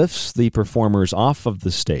 it lifts the performers off of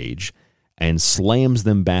the stage and slams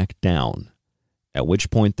them back down, at which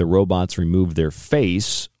point the robots remove their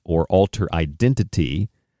face or alter identity,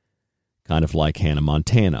 kind of like Hannah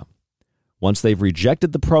Montana. Once they've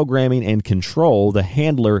rejected the programming and control, the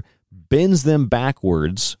handler bends them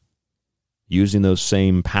backwards using those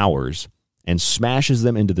same powers, and smashes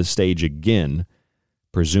them into the stage again,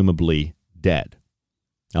 presumably dead.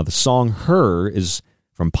 Now, the song Her is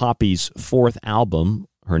from Poppy's fourth album.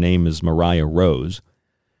 Her name is Moriah Rose.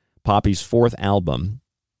 Poppy's fourth album.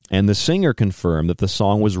 And the singer confirmed that the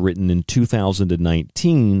song was written in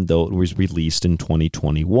 2019, though it was released in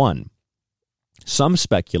 2021. Some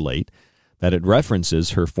speculate that it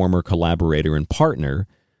references her former collaborator and partner,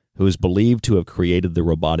 who is believed to have created the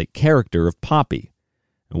robotic character of Poppy.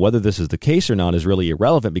 And whether this is the case or not is really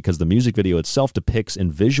irrelevant because the music video itself depicts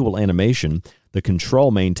in visual animation the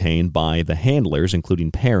control maintained by the handlers,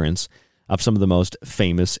 including parents, of some of the most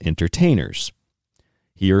famous entertainers.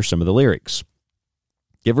 Here are some of the lyrics.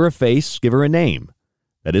 Give her a face, give her a name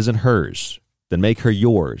that isn't hers, then make her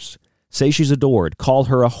yours. Say she's adored, call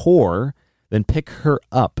her a whore, then pick her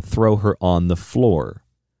up, throw her on the floor.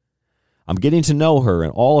 I'm getting to know her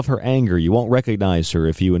and all of her anger. You won't recognize her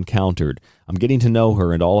if you encountered. I'm getting to know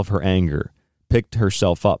her and all of her anger. Picked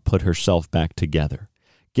herself up, put herself back together.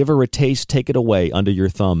 Give her a taste, take it away, under your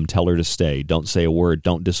thumb, tell her to stay. Don't say a word,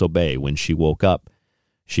 don't disobey. When she woke up,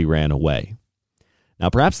 she ran away. Now,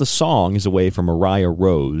 perhaps the song is a way for Moriah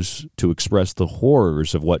Rose to express the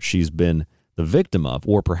horrors of what she's been the victim of,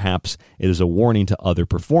 or perhaps it is a warning to other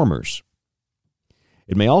performers.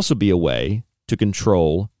 It may also be a way to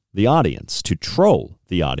control the audience, to troll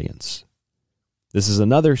the audience. This is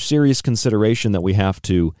another serious consideration that we have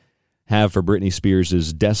to have for Britney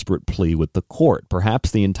Spears' desperate plea with the court.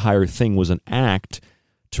 Perhaps the entire thing was an act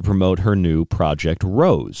to promote her new Project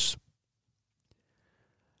Rose.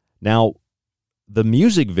 Now, the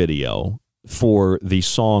music video for the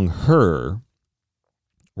song Her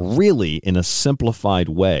really, in a simplified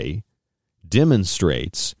way,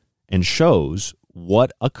 demonstrates and shows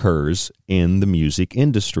what occurs in the music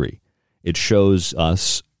industry. It shows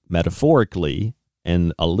us metaphorically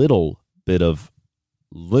and a little bit of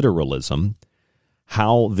literalism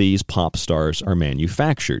how these pop stars are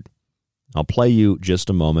manufactured. I'll play you just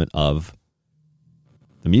a moment of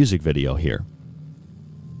the music video here.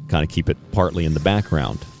 Kind of keep it partly in the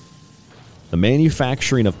background. The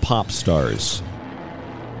manufacturing of pop stars.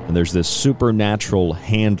 And there's this supernatural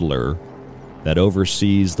handler that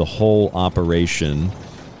oversees the whole operation,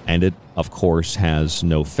 and it, of course, has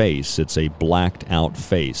no face. It's a blacked-out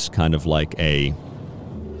face, kind of like a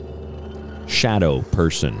shadow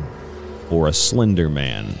person, or a slender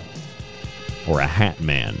man, or a hat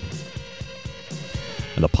man.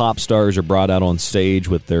 And the pop stars are brought out on stage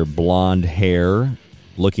with their blonde hair,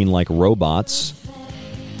 looking like robots,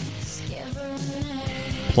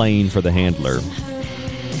 playing for the handler.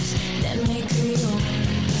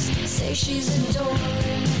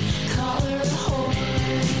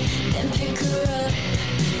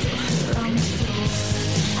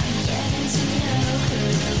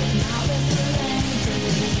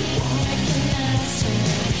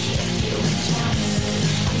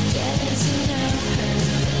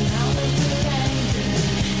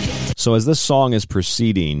 So as this song is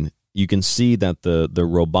proceeding, you can see that the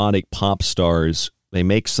robotic pop stars, they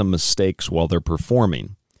make some mistakes while they're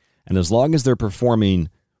performing. And as long as they're performing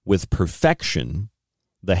with perfection,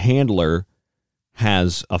 the handler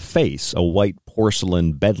has a face, a white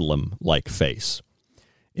porcelain bedlam-like face.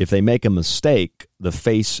 If they make a mistake, the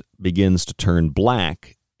face begins to turn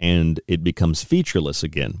black and it becomes featureless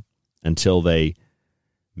again until they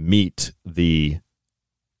meet the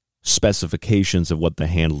specifications of what the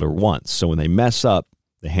handler wants. So when they mess up,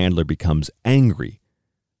 the handler becomes angry.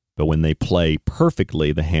 But when they play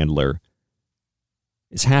perfectly, the handler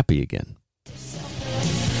is happy again.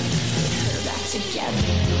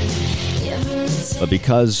 But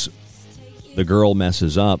because the girl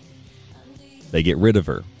messes up, they get rid of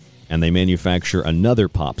her, and they manufacture another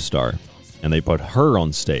pop star, and they put her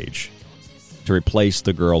on stage to replace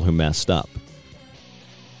the girl who messed up.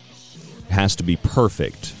 It has to be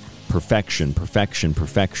perfect. Perfection, perfection,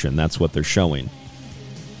 perfection. That's what they're showing.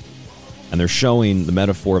 And they're showing the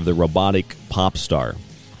metaphor of the robotic pop star.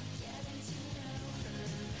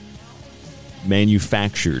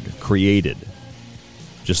 Manufactured, created,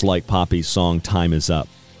 just like Poppy's song Time Is Up.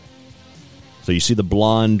 So you see the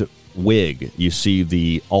blonde wig, you see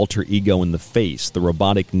the alter ego in the face, the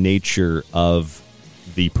robotic nature of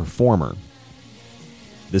the performer.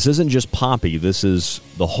 This isn't just Poppy, this is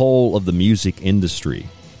the whole of the music industry.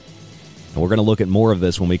 And we're going to look at more of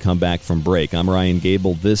this when we come back from break. I'm Ryan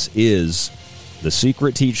Gable. This is The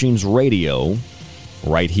Secret Teachings Radio,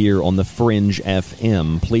 right here on the Fringe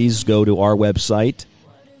FM. Please go to our website,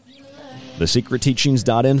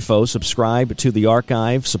 thesecretteachings.info. Subscribe to the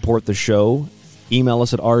archive. Support the show. Email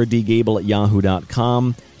us at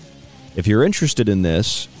rdgable@yahoo.com. If you're interested in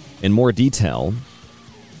this in more detail,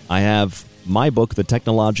 I have my book, The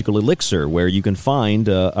Technological Elixir, where you can find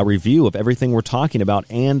a review of everything we're talking about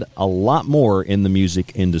and a lot more in the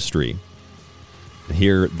music industry.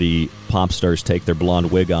 Here, the pop stars take their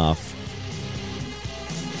blonde wig off,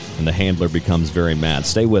 and the handler becomes very mad.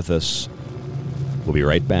 Stay with us. We'll be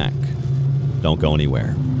right back. Don't go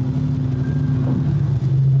anywhere.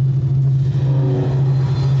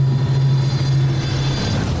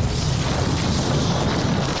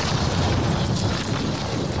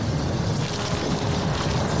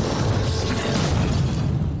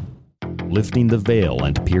 Lifting the veil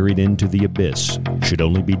and peering into the abyss should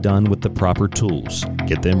only be done with the proper tools.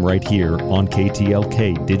 Get them right here on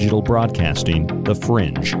KTLK Digital Broadcasting, The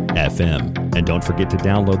Fringe FM. And don't forget to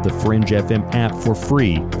download the Fringe FM app for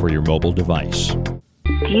free for your mobile device.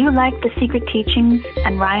 Do you like The Secret Teachings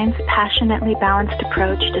and Ryan's passionately balanced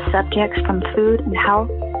approach to subjects from food and health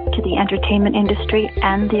to the entertainment industry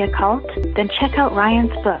and the occult? Then check out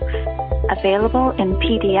Ryan's books, available in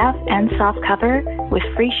PDF and softcover with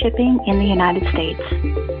free shipping in the United States.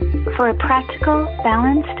 For a practical,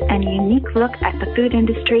 balanced, and unique look at the food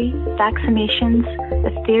industry, vaccinations,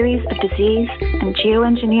 the theories of disease, and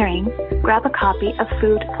geoengineering, grab a copy of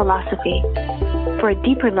Food Philosophy. For a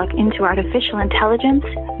deeper look into artificial intelligence,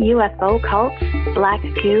 UFO cults, black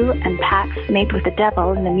goo, and pacts made with the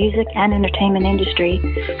devil in the music and entertainment industry,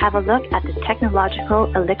 have a look at the Technological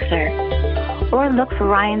Elixir. Or look for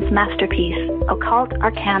Ryan's masterpiece, Occult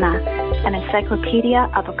Arcana, an encyclopedia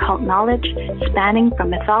of occult knowledge spanning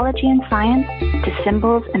from mythology and science to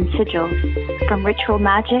symbols and sigils, from ritual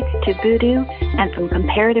magic to voodoo, and from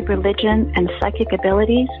comparative religion and psychic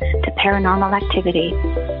abilities to paranormal activity.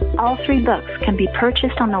 All 3 books can be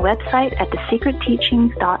purchased on the website at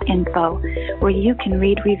thesecretteachings.info, where you can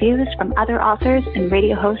read reviews from other authors and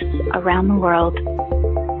radio hosts around the world.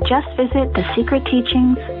 Just visit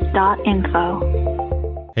thesecretteachings.info.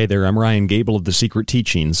 Hey there, I'm Ryan Gable of The Secret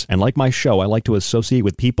Teachings, and like my show, I like to associate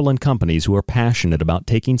with people and companies who are passionate about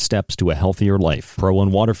taking steps to a healthier life. Pro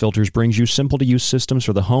One Water Filters brings you simple-to-use systems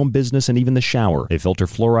for the home, business, and even the shower. They filter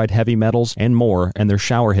fluoride, heavy metals, and more, and their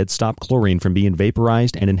shower heads stop chlorine from being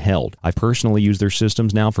vaporized and inhaled. I've personally used their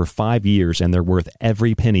systems now for 5 years, and they're worth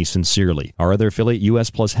every penny sincerely. Our other affiliate, US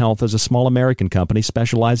Plus Health, is a small American company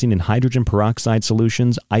specializing in hydrogen peroxide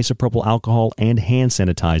solutions, isopropyl alcohol, and hand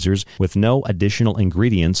sanitizers with no additional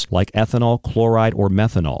ingredients like ethanol, chloride, or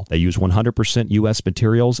methanol. They use 100% U.S.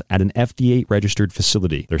 materials at an FDA-registered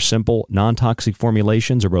facility. Their simple, non-toxic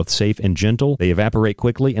formulations are both safe and gentle. They evaporate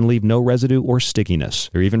quickly and leave no residue or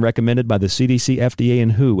stickiness. They're even recommended by the CDC, FDA,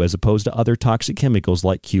 and WHO as opposed to other toxic chemicals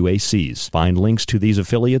like QACs. Find links to these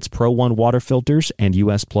affiliates, Pro One Water Filters, and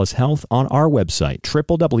US Plus Health on our website,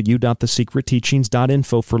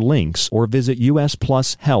 www.thesecretteachings.info for links, or visit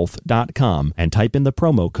usplushealth.com and type in the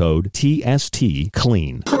promo code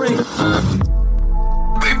TSTCLEAN. The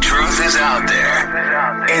truth is out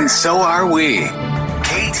there, and so are we.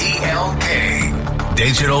 KTLK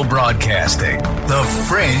Digital Broadcasting, The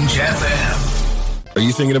Fringe FM. Are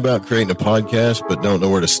you thinking about creating a podcast but don't know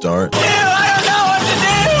where to start?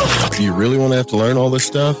 Do you really want to have to learn all this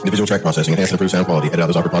stuff? Individual track processing, enhance and improve sound quality, edit out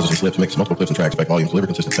those awkward pauses and slips, mix multiple clips and tracks, effect volumes, deliver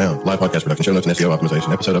consistent sound, live podcast production, show notes and SEO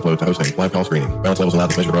optimization, episode upload to hosting, live call screening, balance levels allowed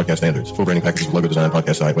to measure broadcast standards, full branding packages with logo design,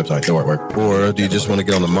 podcast site, website, show artwork. Or do you just want to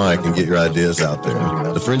get on the mic and get your ideas out there?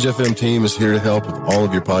 The Fringe FM team is here to help with all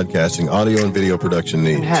of your podcasting, audio and video production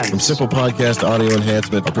needs. From simple podcast audio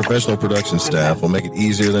enhancement, our professional production staff will make it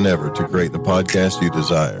easier than ever to create the podcast you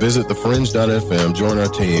desire. Visit thefringe.fm, join our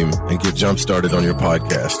team, and get jump started on your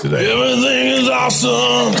podcast today. Everything is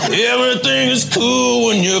awesome. Everything is cool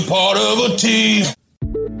when you're part of a team.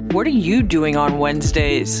 What are you doing on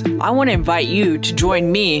Wednesdays? I want to invite you to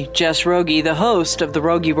join me, Jess Rogie, the host of The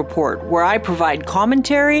Rogie Report, where I provide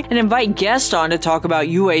commentary and invite guests on to talk about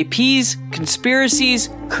UAPs, conspiracies,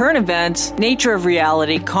 current events, nature of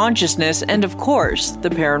reality, consciousness, and of course, the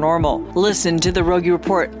paranormal. Listen to The Rogie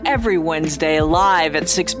Report every Wednesday live at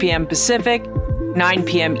 6 p.m. Pacific, 9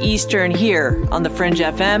 p.m. Eastern here on the Fringe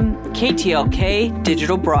FM, KTLK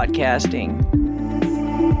Digital Broadcasting.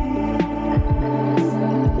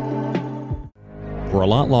 For a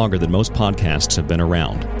lot longer than most podcasts have been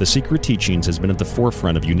around, The Secret Teachings has been at the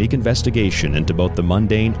forefront of unique investigation into both the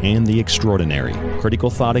mundane and the extraordinary. Critical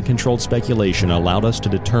thought and controlled speculation allowed us to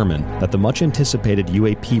determine that the much-anticipated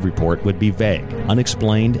UAP report would be vague,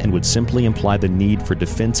 unexplained, and would simply imply the need for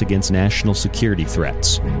defense against national security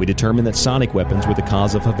threats. We determined that sonic weapons were the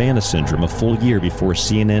cause of Havana Syndrome a full year before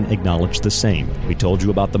CNN acknowledged the same. We told you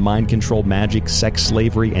about the mind-controlled magic, sex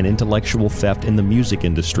slavery, and intellectual theft in the music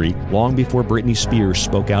industry long before Britney Spears Spears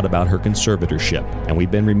spoke out about her conservatorship, and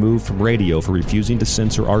we've been removed from radio for refusing to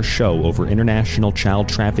censor our show over international child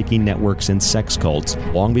trafficking networks and sex cults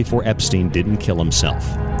long before Epstein didn't kill himself.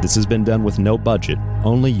 This has been done with no budget,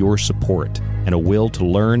 only your support, and a will to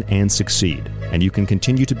learn and succeed. And you can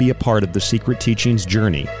continue to be a part of the Secret Teachings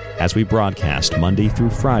journey as we broadcast Monday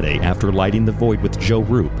through Friday after Lighting the Void with Joe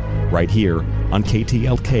Roop, right here on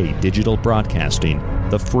KTLK Digital Broadcasting,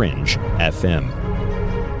 The Fringe FM.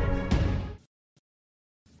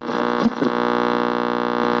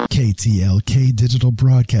 KTLK Digital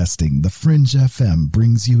Broadcasting, The Fringe FM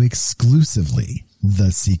brings you exclusively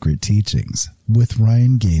The Secret Teachings with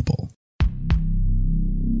Ryan Gable.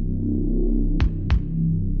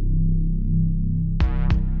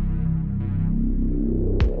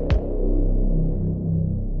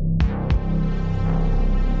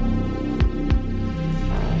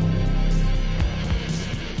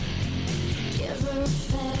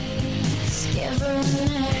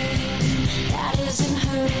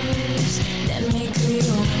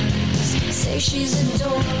 She's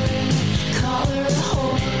adored, call her a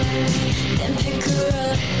whore, then pick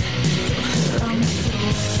her up, throw her on the floor.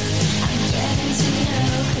 I'm getting to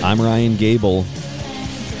know. I'm Ryan Gable,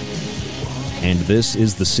 and this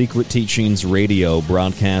is the Secret Teachings Radio,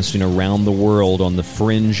 broadcasting around the world on the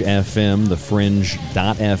Fringe FM, the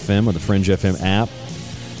Fringe.fm, or the Fringe FM app,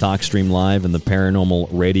 TalkStream Live, and the Paranormal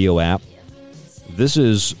Radio app. This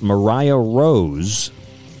is Moriah Rose,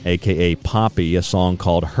 a.k.a. Poppy, a song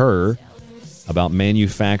called Her, about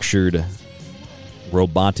manufactured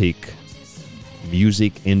robotic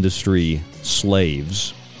music industry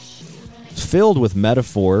slaves. Filled with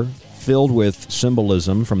metaphor, filled with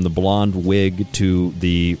symbolism, from the blonde wig to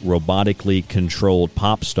the robotically controlled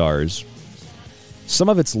pop stars. Some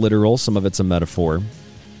of it's literal, some of it's a metaphor.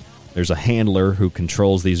 There's a handler who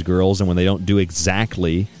controls these girls, and when they don't do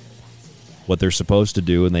exactly what they're supposed to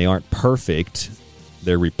do and they aren't perfect,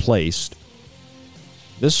 they're replaced.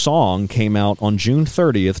 This song came out on June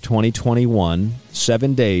 30th, 2021,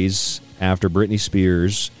 7 days after Britney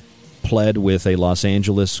Spears pled with a Los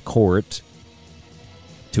Angeles court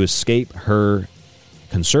to escape her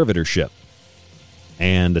conservatorship.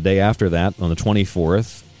 And the day after that, on the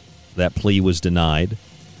 24th, that plea was denied.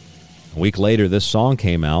 A week later, this song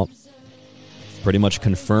came out, pretty much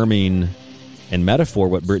confirming in metaphor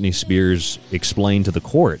what Britney Spears explained to the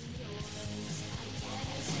court.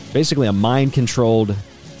 Basically, a mind-controlled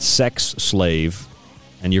sex slave,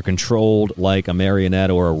 and you're controlled like a marionette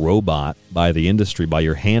or a robot by the industry, by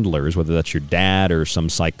your handlers, whether that's your dad or some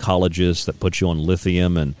psychologist that puts you on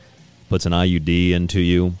lithium and puts an IUD into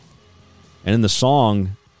you. And in the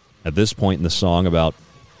song, at this point in the song, about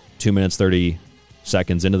 2 minutes, 30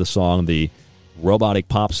 seconds into the song, the robotic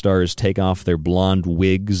pop stars take off their blonde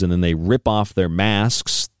wigs and then they rip off their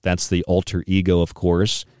masks. That's the alter ego, of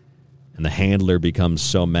course. And the handler becomes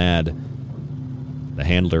so mad, the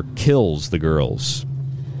handler kills the girls,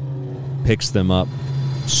 picks them up,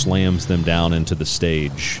 slams them down into the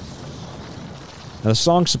stage. Now, the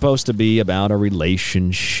song's supposed to be about a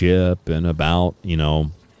relationship and about,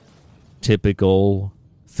 typical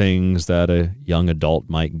things that a young adult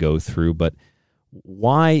might go through. But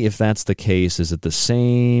why, if that's the case, is it the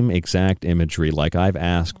same exact imagery, like I've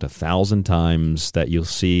asked 1,000 times, that you'll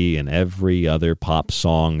see in every other pop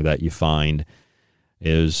song that you find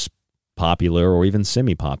is popular or even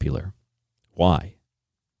semi-popular? Why?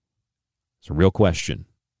 It's a real question,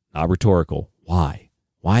 not rhetorical. Why?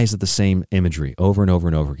 Why is it the same imagery over and over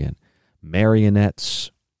and over again?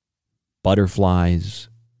 Marionettes, butterflies,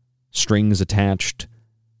 strings attached,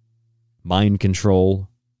 mind control,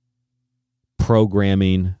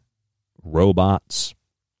 programming, robots.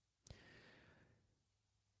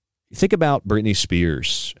 You think about Britney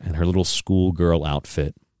Spears and her little schoolgirl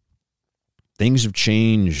outfit. Things have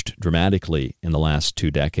changed dramatically in the last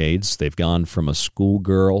 2 decades. They've gone from a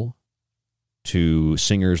schoolgirl to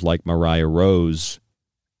singers like Moriah Rose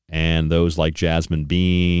and those like Jasmine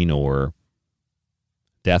Bean or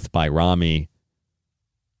Death by Rami,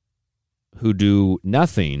 who do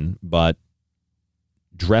nothing but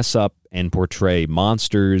dress up and portray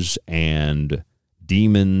monsters and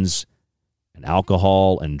demons and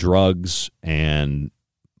alcohol and drugs and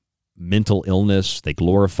mental illness. They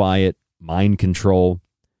glorify it. Mind control.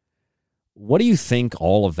 What do you think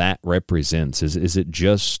all of that represents? Is it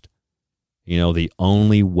just, the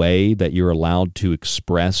only way that you're allowed to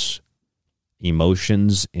express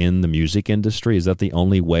emotions in the music industry? Is that the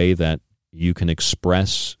only way that you can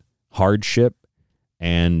express hardship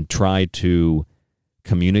and try to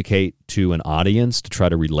communicate to an audience, to try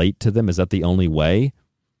to relate to them? Is that the only way?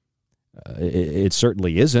 It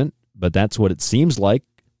certainly isn't, but that's what it seems like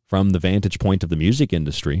from the vantage point of the music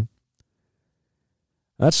industry.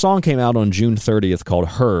 That song came out on June 30th called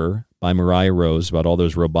Her by Moriah Rose, about all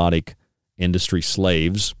those robotic industry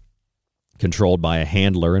slaves controlled by a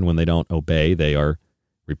handler, and when they don't obey, they are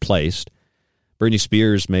replaced. Britney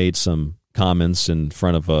Spears made some comments in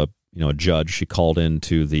front of a judge. She called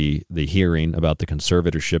into the hearing about the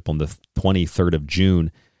conservatorship on the 23rd of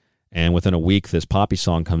June, and within a week, this Poppy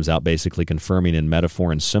song comes out, basically confirming in metaphor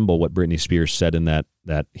and symbol what Britney Spears said in that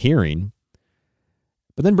hearing.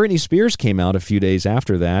 But then Britney Spears came out a few days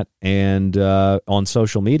after that, and on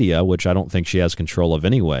social media, which I don't think she has control of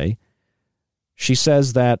anyway, she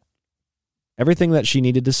says that everything that she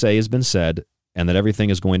needed to say has been said, and that everything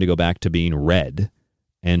is going to go back to being red.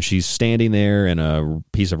 And she's standing there in a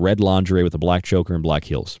piece of red lingerie with a black choker and black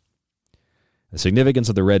heels. The significance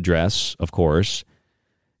of the red dress, of course,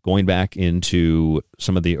 going back into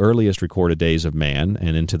some of the earliest recorded days of man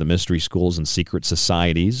and into the mystery schools and secret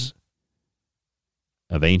societies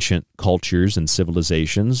of ancient cultures and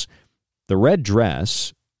civilizations, the red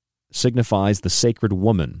dress signifies the sacred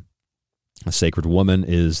woman. A sacred woman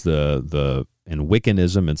is in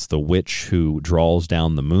Wiccanism, it's the witch who draws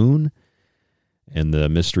down the moon. In the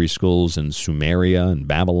mystery schools in Sumeria and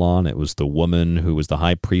Babylon, it was the woman who was the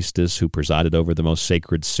high priestess who presided over the most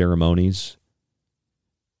sacred ceremonies.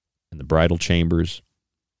 In the bridal chambers,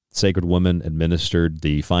 sacred woman administered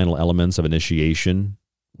the final elements of initiation,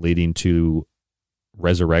 leading to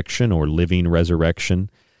resurrection or living resurrection.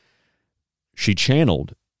 She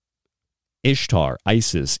channeled Ishtar,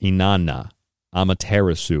 Isis, Inanna,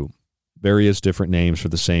 Amaterasu, various different names for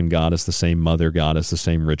the same goddess, the same mother goddess, the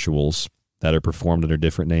same rituals that are performed under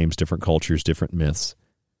different names, different cultures, different myths.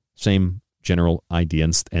 Same general idea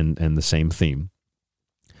and the same theme.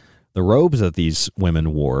 The robes that these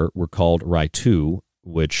women wore were called Raitu,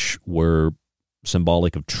 which were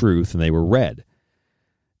symbolic of truth, and they were red.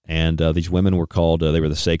 And these women were called, they were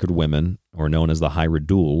the sacred women, or known as the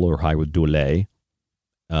Hierodule or Hierodule.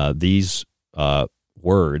 These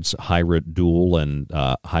words, Hierodule and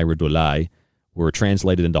Hierodulai, were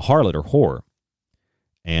translated into harlot or whore.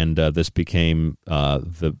 And this became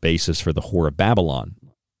the basis for the Whore of Babylon.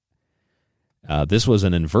 This was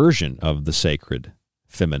an inversion of the sacred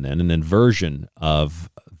feminine, an inversion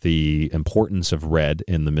of the importance of red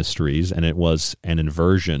in the mysteries, and it was an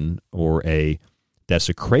inversion or a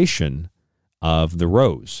desecration of the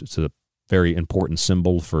rose. It's a very important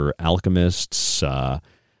symbol for alchemists, a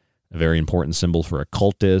very important symbol for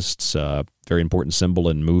occultists, a very important symbol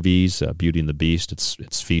in movies, Beauty and the Beast,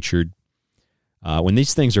 it's featured. When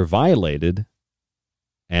these things are violated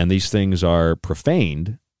and these things are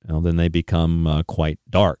profaned, then they become quite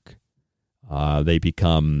dark. They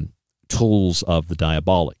become tools of the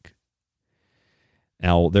diabolic.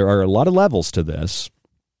 Now, there are a lot of levels to this,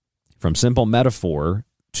 from simple metaphor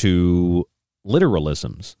to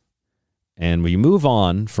literalisms. And we move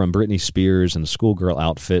on from Britney Spears and the schoolgirl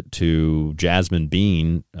outfit to Jasmine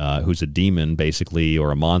Bean, who's a demon, basically,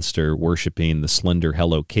 or a monster, worshiping the slender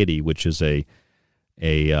Hello Kitty, which is a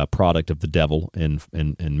product of the devil in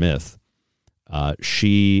myth.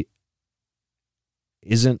 She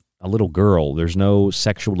isn't a little girl. There's no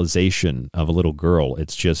sexualization of a little girl.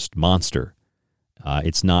 It's just monster.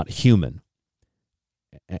 It's not human.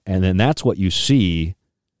 And then that's what you see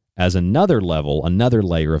as another level, another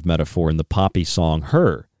layer of metaphor in the Poppy song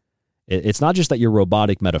Her. It's not just that you're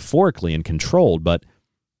robotic metaphorically and controlled, but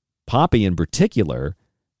Poppy in particular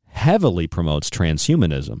heavily promotes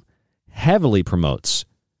transhumanism, heavily promotes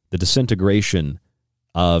the disintegration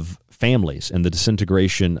of families and the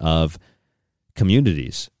disintegration of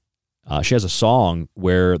communities. She has a song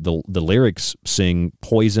where the lyrics sing,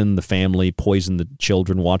 poison the family, poison the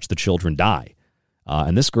children, watch the children die.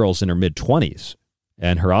 And this girl's in her mid-20s,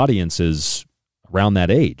 and her audience is around that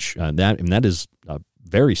age. That is a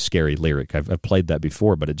very scary lyric. I've played that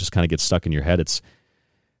before, but it just kind of gets stuck in your head. It's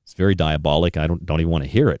very diabolic. I don't even want to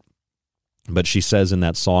hear it. But she says in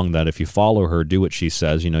that song that if you follow her, do what she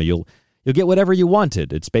says, you'll get whatever you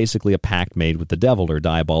wanted. It's basically a pact made with the devil or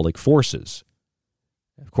diabolic forces.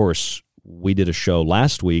 Of course, we did a show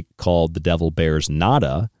last week called The Devil Bears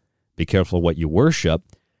Nada, Be Careful What You Worship,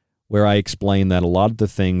 where I explained that a lot of the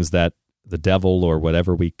things that the devil or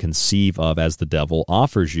whatever we conceive of as the devil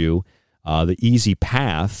offers you, the easy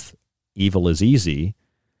path, evil is easy,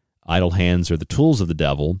 idle hands are the tools of the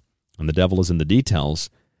devil, and the devil is in the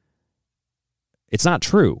details. It's not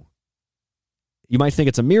true. You might think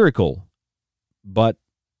it's a miracle, but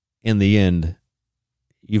in the end,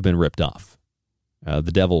 you've been ripped off.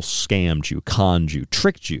 The devil scammed you, conned you,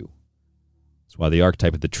 tricked you. That's why the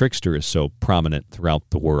archetype of the trickster is so prominent throughout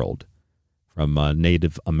the world, from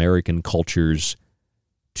Native American cultures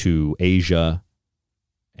to Asia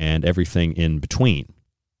and everything in between.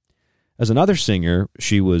 As another singer,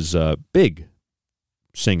 she was a big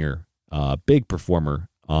singer, big performer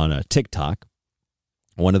on TikTok.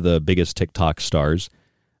 One of the biggest TikTok stars,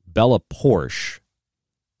 Bella Porsche.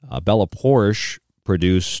 Bella Porsche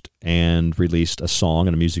produced and released a song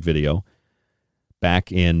and a music video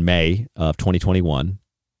back in May of 2021.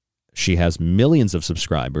 She has millions of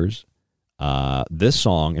subscribers. This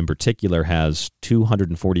song in particular has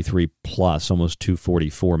 243 plus, almost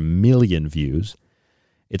 244 million views.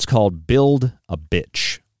 It's called Build a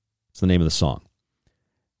Bitch. It's the name of the song.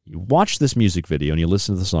 You watch this music video and you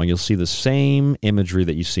listen to the song, you'll see the same imagery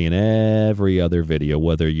that you see in every other video,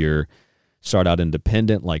 whether you're start out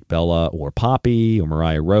independent like Bella or Poppy or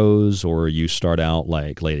Moriah Rose, or you start out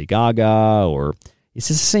like Lady Gaga, or it's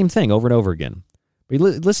just the same thing over and over again. But you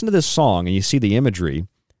listen to this song and you see the imagery,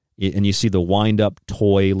 and you see the wind-up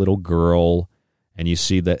toy little girl, and you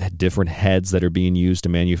see the different heads that are being used to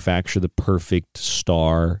manufacture the perfect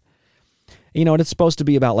star. You know, and it's supposed to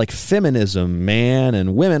be about like feminism, man,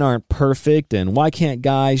 and women aren't perfect, and why can't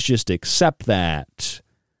guys just accept that?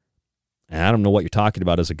 And I don't know what you're talking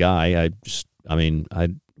about as a guy.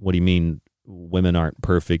 What do you mean women aren't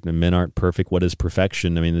perfect and men aren't perfect? What is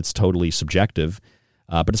perfection? I mean, it's totally subjective,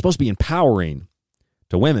 but it's supposed to be empowering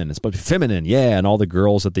to women. It's supposed to be feminine, yeah, and all the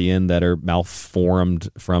girls at the end that are malformed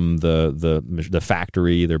from the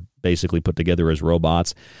factory, they're basically put together as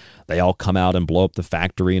robots. They all come out and blow up the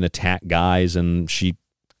factory and attack guys, and she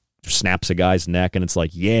snaps a guy's neck, and it's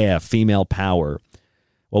like, yeah, female power.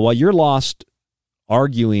 Well, while you're lost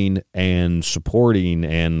arguing and supporting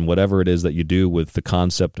and whatever it is that you do with the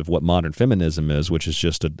concept of what modern feminism is, which is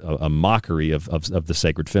just a mockery of the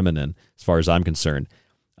sacred feminine, as far as I'm concerned,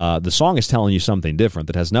 the song is telling you something different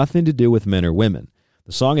that has nothing to do with men or women.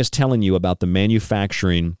 The song is telling you about the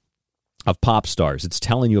manufacturing of pop stars. It's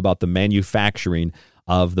telling you about the manufacturing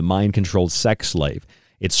of the mind-controlled sex slave.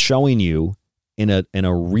 It's showing you in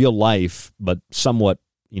a real life, but somewhat,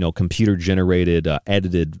 computer-generated,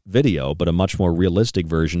 edited video, but a much more realistic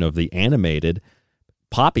version of the animated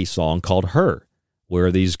Poppy song called Her,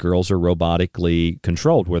 where these girls are robotically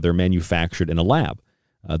controlled, where they're manufactured in a lab.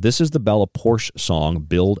 This is the Bella Porsche song,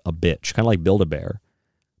 Build a Bitch, kind of like Build-A-Bear,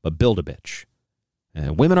 but Build a Bitch.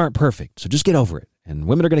 Women aren't perfect, so just get over it. And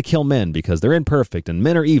women are going to kill men because they're imperfect and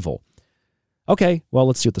men are evil. Okay, well,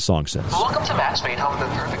 let's see what the song says. Welcome to Match Made Home of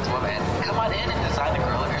the Perfect Woman. Come on in and design the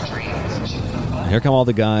girl of your dreams. Here come all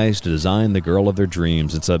the guys to design the girl of their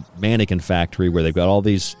dreams. It's a mannequin factory where they've got all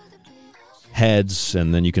these heads,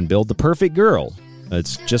 and then you can build the perfect girl.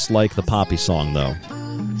 It's just like the Poppy song, though.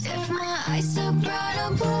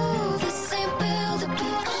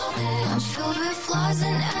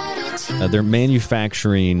 They're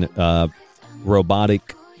manufacturing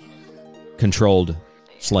robotic controlled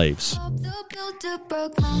slaves.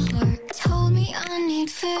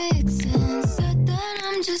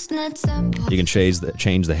 You can change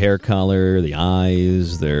the hair color, the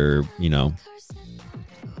eyes, their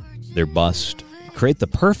bust. Create the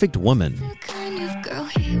perfect woman.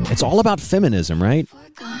 It's all about feminism, right?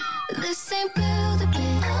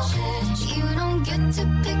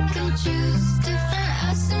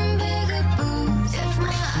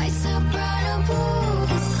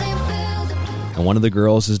 And one of the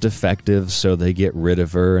girls is defective, so they get rid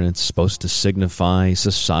of her, and it's supposed to signify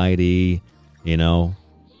society,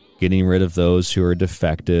 getting rid of those who are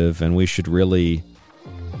defective, and we should really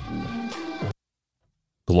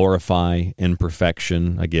glorify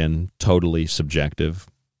imperfection. Again, totally subjective.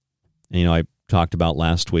 And, I talked about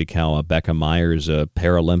last week how Becca Myers, a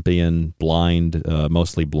Paralympian, blind,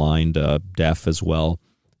 mostly blind, deaf as well.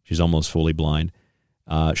 She's almost fully blind.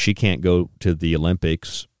 She can't go to the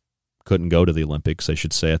Olympics. Couldn't go to the Olympics, I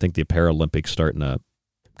should say. I think the Paralympics start in a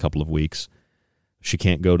couple of weeks. She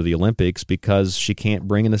can't go to the Olympics because she can't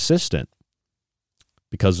bring an assistant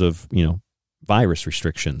because of, virus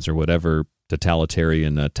restrictions or whatever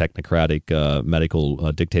totalitarian, technocratic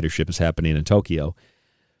medical dictatorship is happening in Tokyo.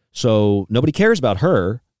 So nobody cares about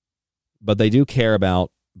her, but they do care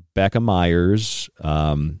about Becca Myers,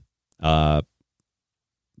 but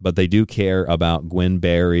they do care about Gwen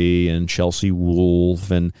Berry and Chelsea Wolfe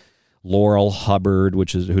and Laurel Hubbard,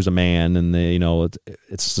 who's a man, and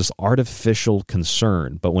it's this artificial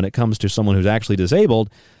concern. But when it comes to someone who's actually disabled,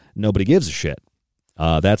 nobody gives a shit.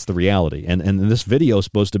 That's the reality. And this video is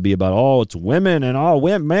supposed to be about, it's women and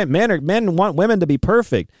men want women to be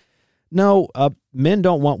perfect. No, men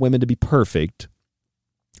don't want women to be perfect.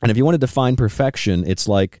 And if you want to define perfection, it's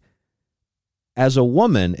like, as a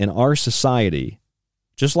woman in our society,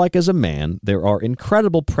 just like as a man, there are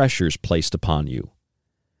incredible pressures placed upon you.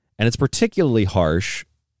 And it's particularly harsh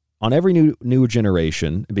on every new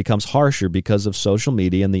generation, it becomes harsher because of social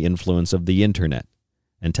media and the influence of the internet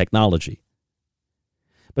and technology.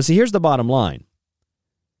 But see, here's the bottom line.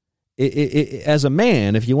 As a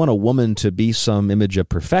man, if you want a woman to be some image of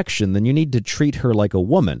perfection, then you need to treat her like a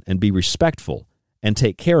woman and be respectful and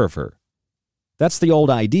take care of her. That's the old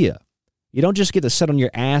idea. You don't just get to sit on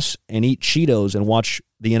your ass and eat Cheetos and watch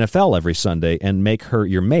the NFL every Sunday and make her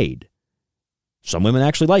your maid. Some women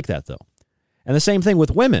actually like that, though. And the same thing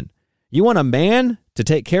with women. You want a man to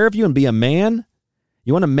take care of you and be a man?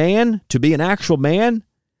 You want a man to be an actual man?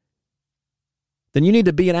 Then you need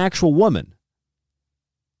to be an actual woman.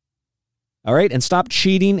 All right? And stop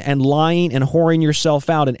cheating and lying and whoring yourself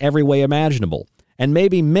out in every way imaginable. And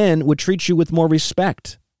maybe men would treat you with more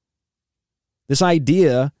respect. This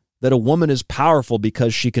idea that a woman is powerful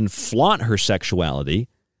because she can flaunt her sexuality,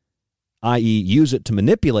 i.e. use it to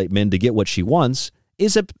manipulate men to get what she wants,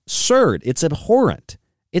 is absurd. It's abhorrent.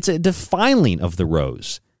 It's a defiling of the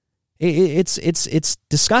rose. It's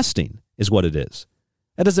disgusting is what it is.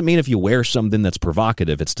 That doesn't mean if you wear something that's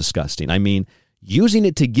provocative, it's disgusting. I mean, using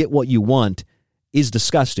it to get what you want is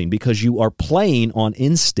disgusting because you are playing on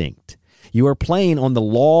instinct. You are playing on the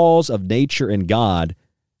laws of nature and God,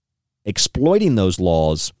 exploiting those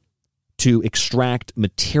laws to extract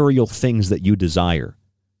material things that you desire.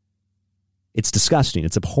 It's disgusting.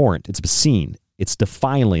 It's abhorrent. It's obscene. It's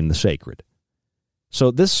defiling the sacred.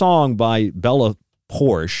 So this song by Bella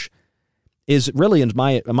Porsche is really, in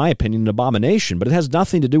my opinion, an abomination, but it has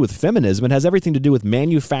nothing to do with feminism. It has everything to do with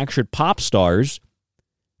manufactured pop stars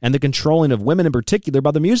and the controlling of women in particular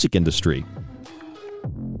by the music industry.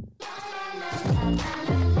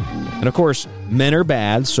 And of course, men are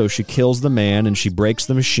bad, so she kills the man and she breaks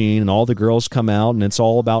the machine and all the girls come out and it's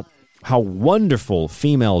all about how wonderful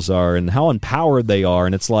females are and how empowered they are.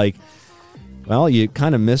 And it's like, well, you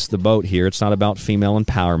kind of missed the boat here. It's not about female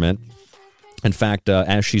empowerment. In fact,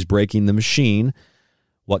 as she's breaking the machine,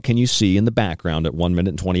 what can you see in the background at 1 minute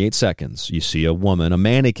and 28 seconds? You see a woman, a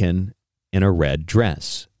mannequin in a red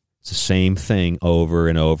dress. It's the same thing over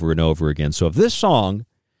and over and over again. So if this song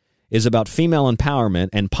is about female empowerment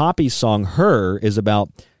and Poppy's song, Her, is about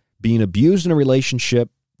being abused in a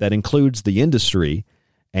relationship that includes the industry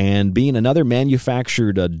and being another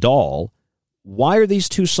manufactured doll, why are these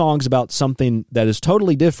two songs about something that is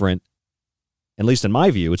totally different? At least in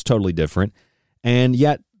my view, it's totally different. And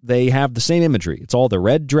yet they have the same imagery. It's all the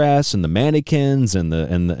red dress and the mannequins and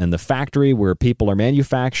the factory where people are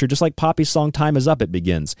manufactured. Just like Poppy's song, Time Is Up, it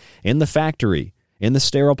begins. In the factory, in the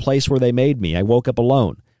sterile place where they made me, I woke up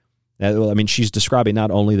alone. I mean, she's describing not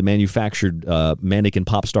only the manufactured mannequin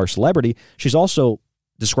pop star celebrity, she's also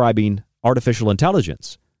describing artificial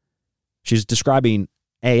intelligence. She's describing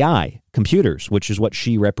AI, computers, which is what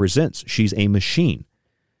she represents. She's a machine.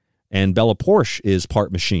 And Bella Porsche is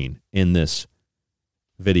part machine in this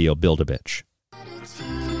video, Build-A-Bitch.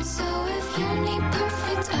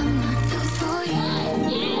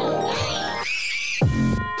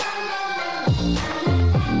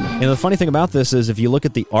 And the funny thing about this is if you look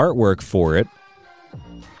at the artwork for it,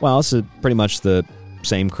 well, it's pretty much the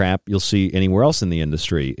same crap you'll see anywhere else in the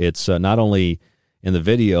industry. It's not only in the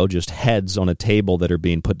video just heads on a table that are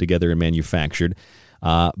being put together and manufactured,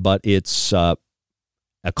 but it's a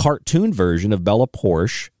cartoon version of Bella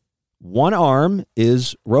Porsche. One arm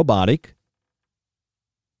is robotic,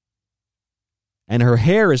 and her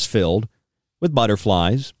hair is filled with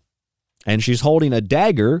butterflies, and she's holding a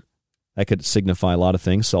dagger. That could signify a lot of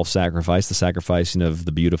things, self-sacrifice, the sacrificing of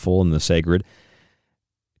the beautiful and the sacred,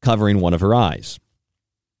 covering one of her eyes.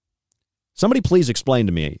 Somebody please explain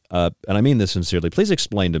to me, and I mean this sincerely, please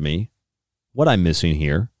explain to me what I'm missing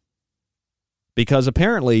here. Because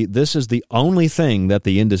apparently this is the only thing that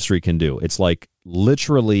the industry can do. It's like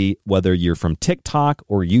literally whether you're from TikTok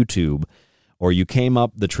or YouTube, or you came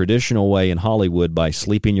up the traditional way in Hollywood by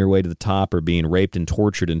sleeping your way to the top or being raped and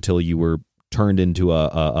tortured until you were turned into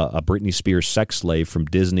a Britney Spears sex slave from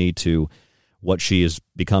Disney to what she has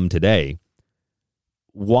become today.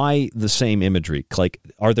 Why the same imagery? Like,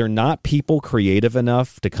 are there not people creative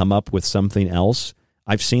enough to come up with something else?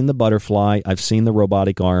 I've seen the butterfly. I've seen the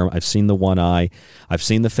robotic arm. I've seen the one eye. I've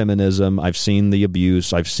seen the feminism. I've seen the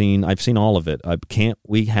abuse. I've seen all of it. Can't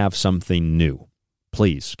we have something new?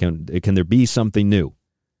 Please, can there be something new?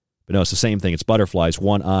 But no, it's the same thing. It's butterflies,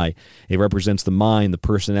 one eye. It represents the mind, the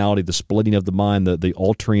personality, the splitting of the mind, the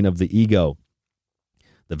altering of the ego.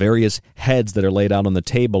 The various heads that are laid out on the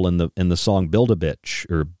table in the song Build-A-Bitch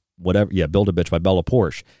or whatever. Yeah, Build-A-Bitch by Bella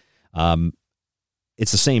Porsche.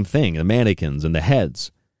 It's the same thing, the mannequins and the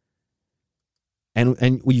heads.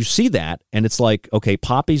 And you see that, and it's like, okay,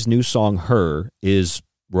 Poppy's new song, Her, is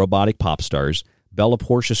robotic pop stars. Bella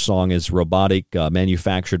Portia's song is robotic,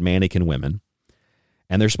 manufactured mannequin women.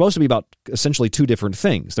 And they're supposed to be about essentially two different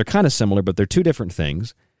things. They're kind of similar, but they're two different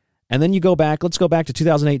things. And then you go back, let's go back to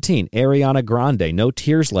 2018, Ariana Grande, No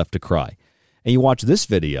Tears Left to Cry. And you watch this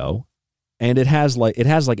video, and it has like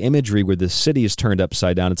imagery where the city is turned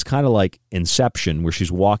upside down. It's kind of like Inception, where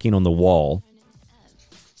she's walking on the wall.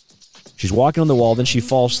 She's walking on the wall, then she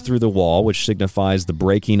falls through the wall, which signifies the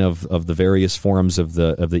breaking of the various forms of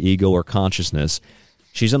the ego or consciousness.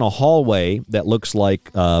 She's in a hallway that looks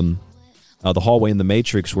like the hallway in the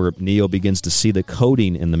Matrix, where Neo begins to see the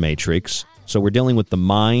coding in the Matrix. So we're dealing with the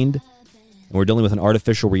mind, and we're dealing with an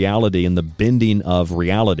artificial reality and the bending of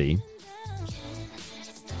reality.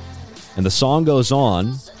 And the song goes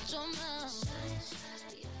on.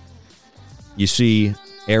 You see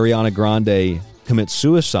Ariana Grande commit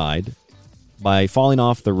suicide by falling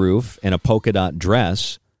off the roof in a polka dot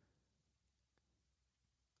dress,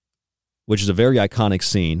 which is a very iconic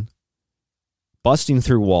scene. Busting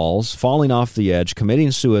through walls, falling off the edge,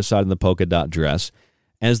 committing suicide in the polka dot dress.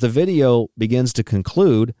 As the video begins to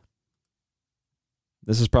conclude,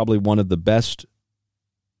 this is probably one of the best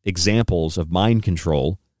examples of mind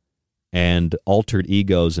control and altered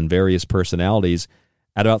egos and various personalities.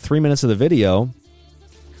 At about 3 minutes of the video,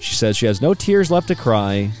 she says she has no tears left to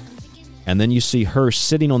cry, and then you see her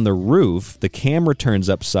sitting on the roof. The camera turns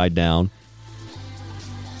upside down,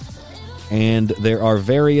 and there are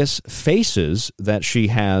various faces that she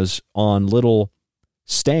has on little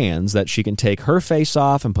stands that she can take her face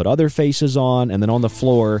off and put other faces on. And then on the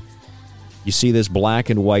floor, you see this black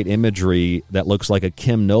and white imagery that looks like a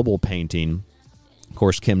Kim Noble painting. Of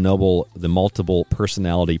course, Kim Noble, the multiple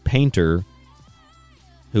personality painter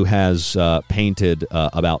who has painted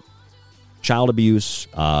about child abuse,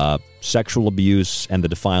 sexual abuse, and the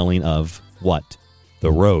defiling of what?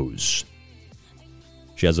 The rose.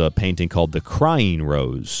 She has a painting called The Crying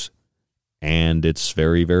Rose, and it's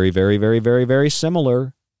very, very, very, very, very, very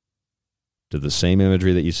similar to the same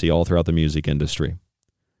imagery that you see all throughout the music industry.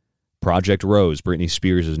 Project Rose, Britney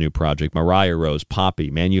Spears' new project. Moriah Rose, Poppy,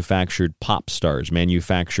 manufactured popstars,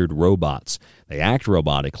 manufactured robots. They act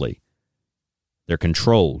robotically. They're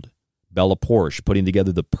controlled. Bella Porsche, putting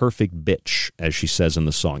together the perfect bitch, as she says in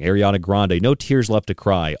the song. Ariana Grande, no tears left to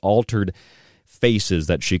cry, altered faces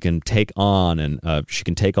that she can take on, and she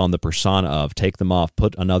can take on the persona of, take them off,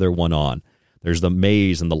 put another one on. There's the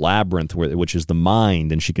maze and the labyrinth, which is the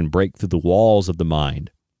mind, and she can break through the walls of the mind.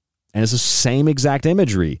 And it's the same exact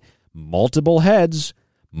imagery. Multiple heads,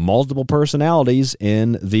 multiple personalities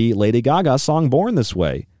in the Lady Gaga song Born This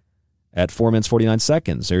Way at 4 minutes 49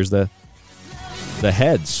 seconds. There's the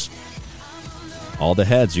heads. All the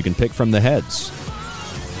heads. You can pick from the heads.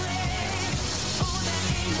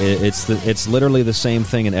 It's literally the same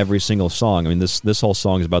thing in every single song. I mean, this whole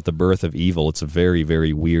song is about the birth of evil. It's a very,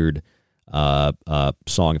 very weird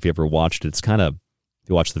song. If you ever watched it, it's kind of, if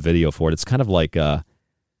you watch the video for it, it's kind of like a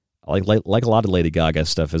lot of Lady Gaga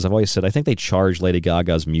stuff. As I've always said, I think they charge Lady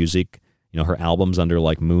Gaga's music, her albums under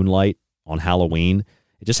like Moonlight on Halloween.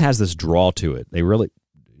 It just has this draw to it.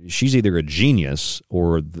 She's either a genius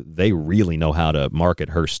or they really know how to market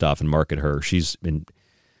her stuff and market her. She's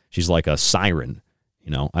like a siren.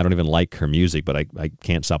 I don't even like her music, but I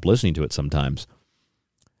can't stop listening to it sometimes.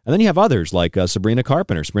 And then you have others like Sabrina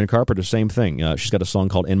Carpenter. Sabrina Carpenter, same thing. She's got a song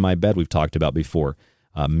called In My Bed we've talked about before.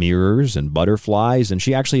 Mirrors and butterflies, and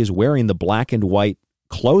she actually is wearing the black and white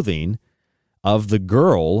clothing of the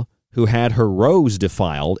girl who had her rose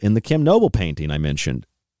defiled in the Kim Noble painting I mentioned.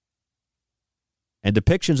 And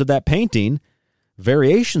depictions of that painting,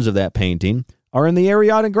 variations of that painting, are in the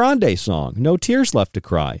Ariana Grande song, No Tears Left to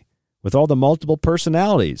Cry, with all the multiple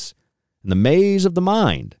personalities and the maze of the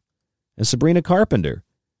mind. And Sabrina Carpenter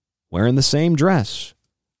wearing the same dress,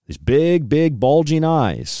 these big, big bulging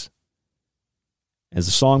eyes. As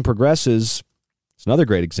the song progresses, it's another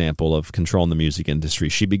great example of control in the music industry.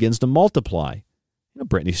 She begins to multiply.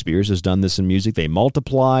 Britney Spears has done this in music. They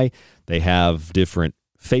multiply. They have different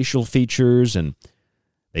facial features, and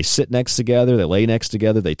they sit next together. They lay next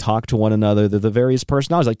together. They talk to one another. They're the various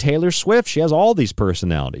personalities. Like Taylor Swift, she has all these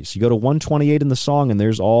personalities. You go to 128 in the song, and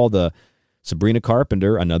there's all the Sabrina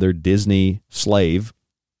Carpenter, another Disney slave.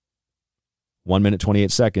 1 minute,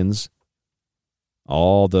 28 seconds.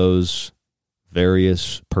 All those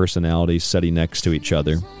various personalities sitting next to each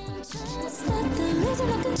other.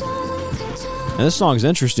 And this song's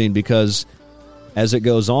interesting because as it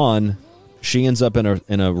goes on, she ends up in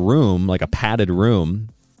a room, like a padded room.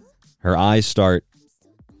 Her eyes start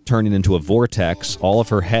turning into a vortex. All of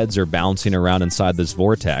her heads are bouncing around inside this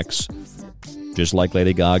vortex, just like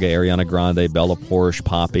Lady Gaga, Ariana Grande, Bella Porsche,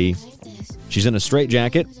 Poppy. She's in a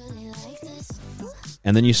straitjacket.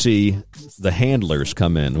 And then you see the handlers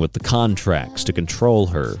come in with the contracts to control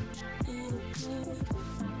her.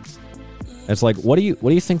 It's like, what do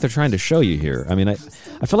you think they're trying to show you here? I mean, I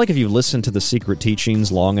feel like if you listen to the Secret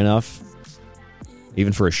Teachings long enough,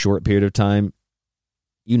 even for a short period of time,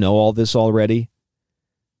 you know all this already.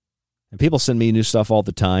 And people send me new stuff all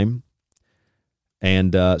the time,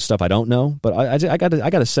 and stuff I don't know. But I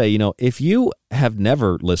gotta say, you know, if you have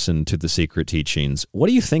never listened to the Secret Teachings, what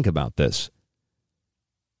do you think about this?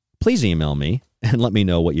 Please email me and let me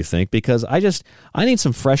know what you think, because I need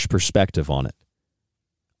some fresh perspective on it.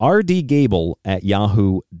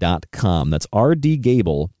 rdgable@yahoo.com. That's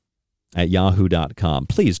rdgable@yahoo.com.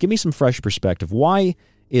 Please give me some fresh perspective. Why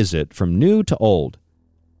is it from new to old,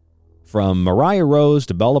 from Moriah Rose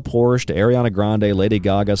to Bella Poarch to Ariana Grande, Lady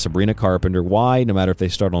Gaga, Sabrina Carpenter, why, no matter if they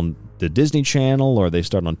start on the Disney Channel or they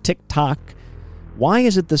start on TikTok, why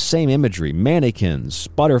is it the same imagery? Mannequins,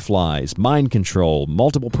 butterflies, mind control,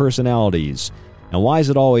 multiple personalities. And why is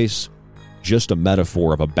it always just a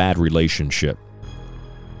metaphor of a bad relationship?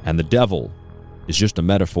 And the devil is just a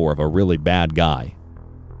metaphor of a really bad guy.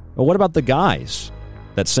 But what about the guys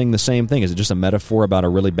that sing the same thing? Is it just a metaphor about a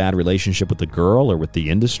really bad relationship with the girl or with the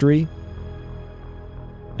industry?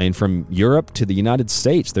 I mean, from Europe to the United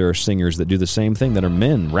States, there are singers that do the same thing, that are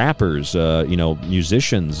men, rappers,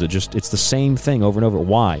 musicians. It's the same thing over and over.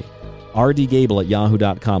 Why?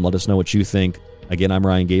 rdgable@yahoo.com. Let us know what you think. Again, I'm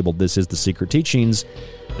Ryan Gable. This is The Secret Teachings.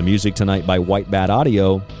 The music tonight by White Bat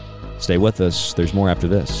Audio. Stay with us. There's more after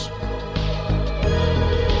this.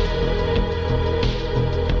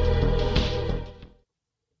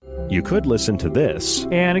 You could listen to this.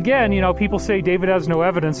 And again, people say David has no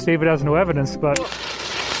evidence, but...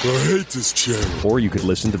 I hate this channel. Or you could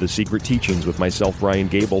listen to The Secret Teachings with myself, Ryan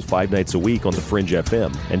Gable, 5 nights a week on The Fringe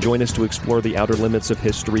FM, and join us to explore the outer limits of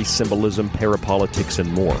history, symbolism, parapolitics,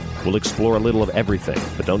 and more. We'll explore a little of everything,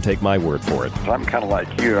 but don't take my word for it. I'm kind of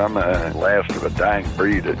like you. I'm a last of a dying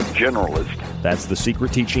breed, a generalist. That's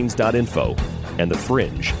thesecretteachings.info and The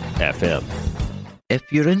Fringe FM. If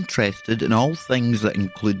you're interested in all things that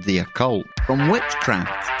include the occult, from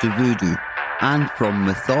witchcraft to voodoo, and from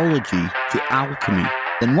mythology to alchemy,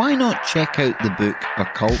 then why not check out the book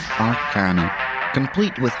Occult Arcana,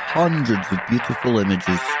 complete with hundreds of beautiful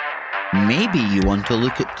images. Maybe you want to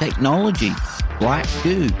look at technology, black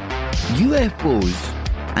goo, UFOs,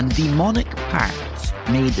 and demonic pacts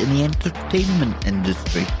made in the entertainment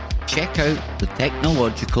industry. Check out the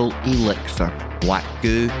technological elixir, black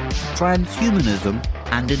goo, transhumanism,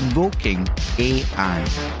 and invoking AI.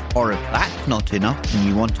 Or if that's not enough and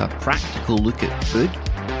you want a practical look at food,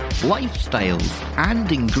 lifestyles,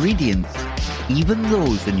 and ingredients, even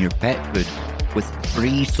those in your pet food, with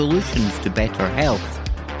free solutions to better health,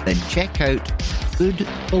 then check out Food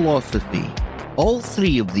Philosophy. All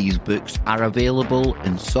 3 of these books are available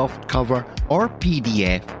in softcover or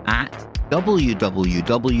PDF at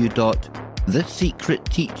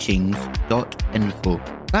www.thesecretteachings.info.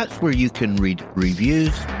 That's where you can read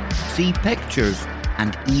reviews, see pictures,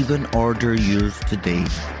 and even order yours today.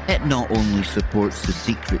 It not only supports The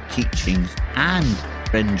Secret Teachings and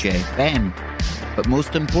Fringe FM, but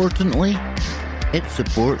most importantly, it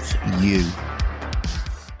supports you.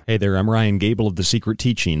 Hey there, I'm Ryan Gable of The Secret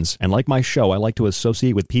Teachings, and like my show, I like to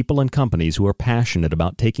associate with people and companies who are passionate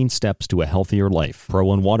about taking steps to a healthier life. Pro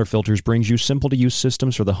One Water Filters brings you simple-to-use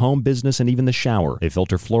systems for the home, business, and even the shower. They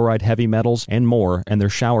filter fluoride, heavy metals, and more, and their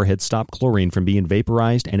shower heads stop chlorine from being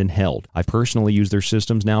vaporized and inhaled. I've personally used their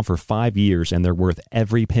systems now for 5 years, and they're worth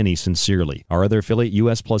every penny sincerely. Our other affiliate,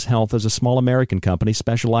 US Plus Health, is a small American company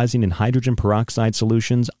specializing in hydrogen peroxide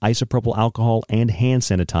solutions, isopropyl alcohol, and hand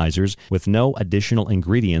sanitizers with no additional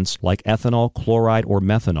ingredients like ethanol, chloride, or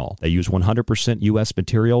methanol. They use 100% U.S.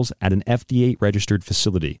 materials at an FDA-registered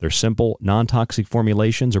facility. Their simple, non-toxic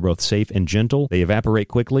formulations are both safe and gentle. They evaporate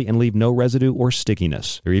quickly and leave no residue or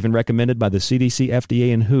stickiness. They're even recommended by the CDC,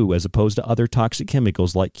 FDA, and WHO as opposed to other toxic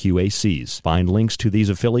chemicals like QACs. Find links to these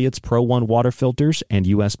affiliates, Pro One Water Filters, and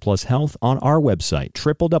US Plus Health on our website,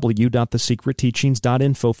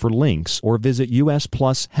 www.thesecretteachings.info for links, or visit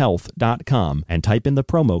usplushealth.com and type in the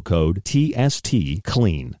promo code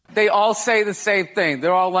TSTCLEAN. They all say the same thing.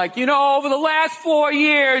 They're all like, over the last 4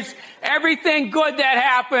 years, everything good that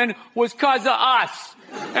happened was because of us.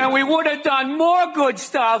 And we would have done more good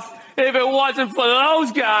stuff if it wasn't for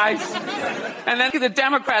those guys. And then the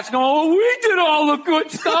Democrats go, we did all the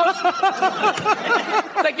good stuff.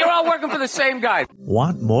 It's like you're all working for the same guy.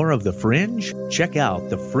 Want more of The Fringe? Check out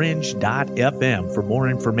thefringe.fm for more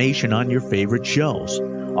information on your favorite shows.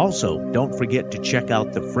 Also, don't forget to check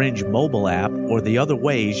out the Fringe mobile app or the other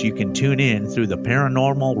ways you can tune in through the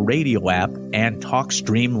Paranormal Radio app and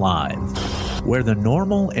TalkStream Live. where the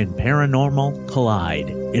normal and paranormal collide.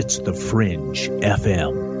 It's The Fringe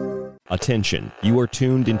FM. Attention, you are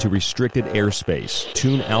tuned into restricted airspace.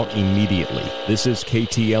 Tune out immediately. This is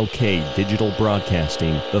KTLK Digital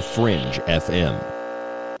Broadcasting, The Fringe FM.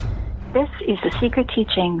 This is The Secret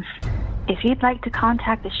Teachings. If you'd like to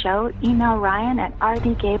contact the show, email Ryan at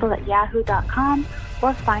rdgable@yahoo.com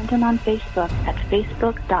or find him on Facebook at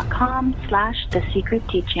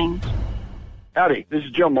facebook.com/thesecretteachings. Howdy, this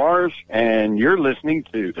is Joe Mars, and you're listening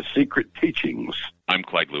to The Secret Teachings. I'm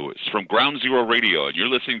Clyde Lewis from Ground Zero Radio, and you're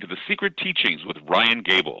listening to The Secret Teachings with Ryan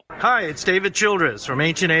Gable. Hi, it's David Childress from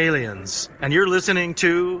Ancient Aliens, and you're listening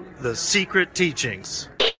to The Secret Teachings.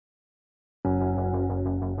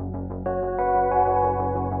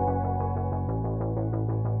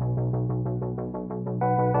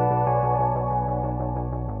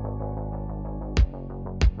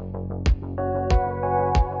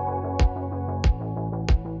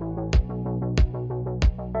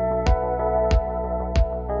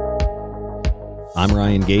 I'm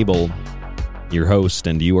Ryan Gable, your host,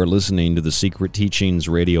 and you are listening to the Secret Teachings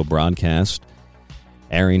radio broadcast,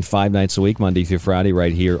 airing 5 nights a week, Monday through Friday,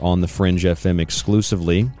 right here on the Fringe FM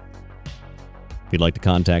exclusively. If you'd like to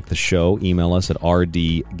contact the show, email us at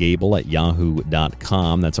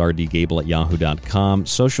rdgable@yahoo.com. That's rdgable@yahoo.com.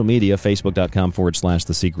 Social media,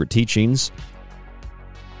 facebook.com/The Secret Teachings.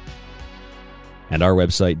 And our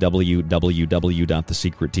website,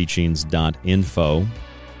 www.thesecretteachings.info,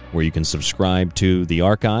 where you can subscribe to the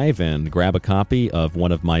archive and grab a copy of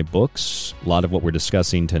one of my books. A lot of what we're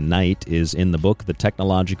discussing tonight is in the book, The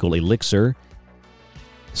Technological Elixir.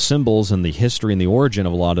 Symbols and the history and the origin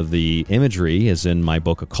of a lot of the imagery is in my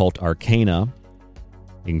book, Occult Arcana.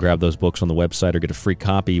 You can grab those books on the website or get a free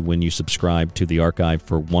copy when you subscribe to the archive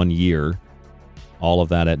for 1 year. All of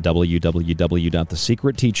that at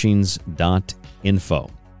www.thesecretteachings.info.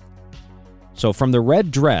 So from the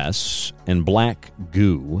red dress and black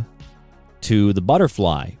goo to the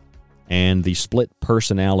butterfly and the split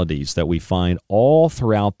personalities that we find all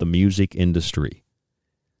throughout the music industry,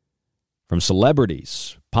 from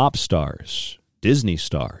celebrities, pop stars, Disney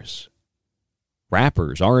stars,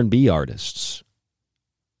 rappers, R&B artists,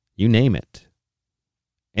 you name it,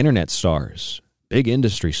 internet stars, big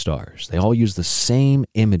industry stars, they all use the same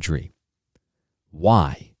imagery.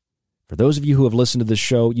 Why? For those of you who have listened to this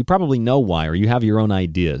show, you probably know why, or you have your own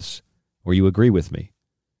ideas, or you agree with me.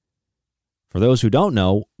 For those who don't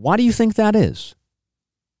know, why do you think that is?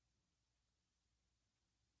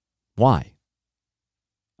 Why?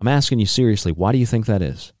 I'm asking you seriously, why do you think that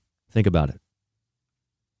is? Think about it.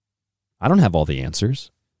 I don't have all the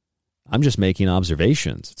answers. I'm just making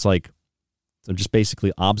observations. It's like, I'm just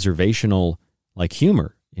basically observational, like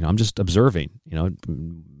humor. You know, I'm just observing, you know.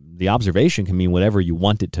 The observation can mean whatever you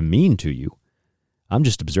want it to mean to you. I'm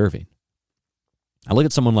just observing. I look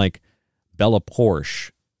at someone like Bella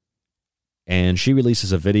Porsche, and she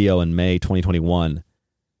releases a video in May 2021,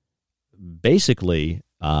 basically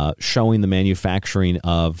showing the manufacturing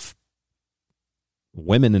of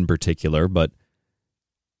women in particular, but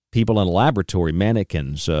people in a laboratory,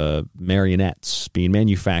 mannequins, marionettes being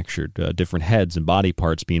manufactured, different heads and body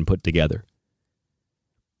parts being put together.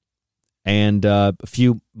 And a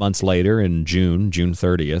few months later, in June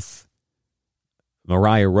 30th,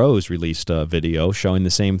 Moriah Rose released a video showing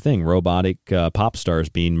the same thing, robotic pop stars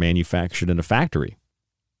being manufactured in a factory.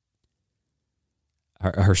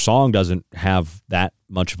 Her song doesn't have that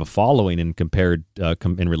much of a following in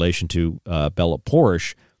relation to Bella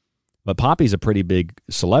Porsche, but Poppy's a pretty big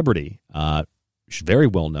celebrity. She's very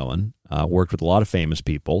well known, worked with a lot of famous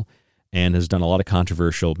people, and has done a lot of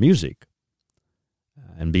controversial music.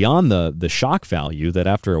 And beyond the shock value that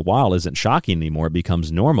after a while isn't shocking anymore, it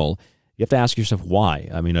becomes normal, you have to ask yourself why.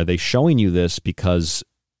 I mean, are they showing you this because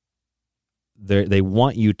they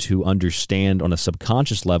want you to understand on a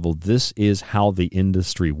subconscious level this is how the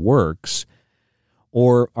industry works?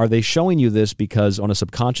 Or are they showing you this because on a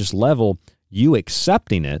subconscious level, you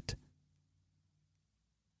accepting it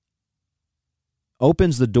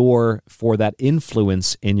opens the door for that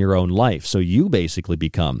influence in your own life? So you basically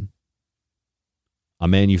become a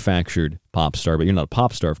manufactured pop star, but you're not a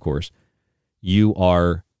pop star, of course. You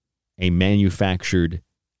are a manufactured,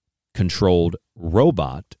 controlled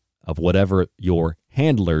robot of whatever your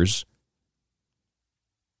handlers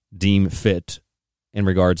deem fit in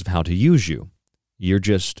regards of how to use you. You're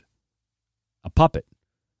just a puppet,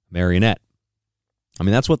 marionette. I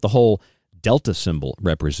mean, that's what the whole delta symbol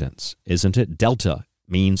represents, isn't it? Delta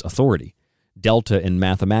means authority. Delta in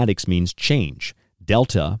mathematics means change.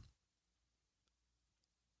 Delta,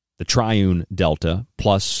 the triune delta,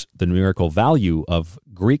 plus the numerical value of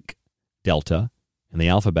Greek delta in the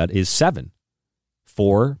alphabet is 7.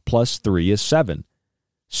 4 plus 3 is 7.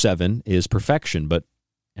 7 is perfection, but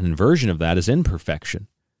an inversion of that is imperfection.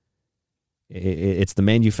 It's the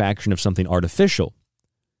manufacturing of something artificial.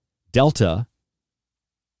 Delta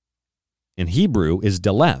in Hebrew is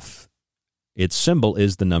Delef. Its symbol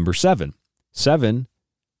is the number 7. 7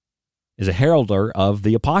 is a heralder of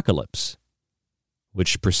the apocalypse,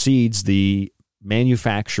 which precedes the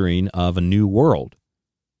manufacturing of a new world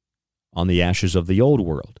on the ashes of the old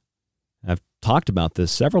world. I've talked about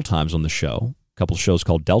this several times on the show, a couple of shows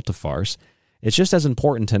called Delta Farce. It's just as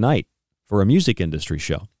important tonight for a music industry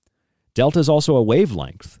show. Delta is also a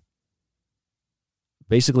wavelength,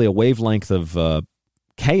 basically a wavelength of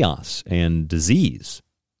chaos and disease.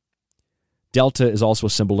 Delta is also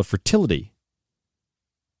a symbol of fertility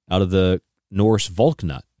out of the Norse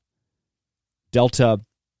Volknut. Delta,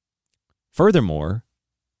 furthermore,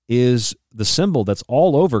 is the symbol that's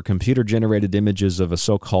all over computer-generated images of a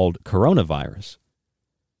so-called coronavirus.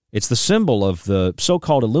 It's the symbol of the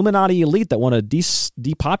so-called Illuminati elite that want to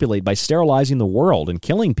depopulate by sterilizing the world and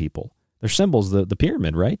killing people. Their symbol's the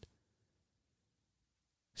pyramid, right?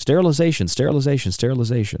 Sterilization, sterilization,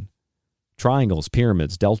 sterilization. Triangles,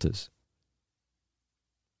 pyramids, deltas.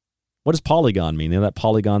 What does polygon mean? You know that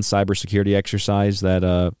polygon cybersecurity exercise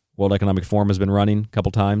that World Economic Forum has been running a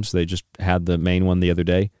couple times? They just had the main one the other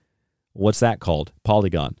day. What's that called?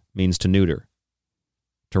 Polygon means to neuter,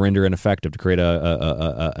 to render ineffective, to create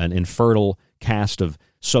an infertile cast of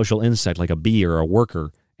social insect like a bee or a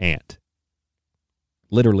worker ant.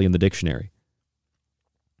 Literally in the dictionary.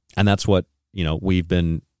 And that's what, we've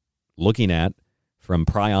been looking at, from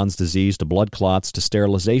prions disease to blood clots to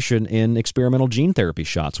sterilization in experimental gene therapy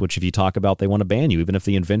shots, which if you talk about, they want to ban you, even if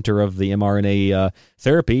the inventor of the mRNA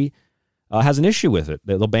therapy has an issue with it.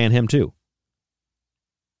 They'll ban him too.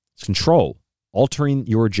 It's control, altering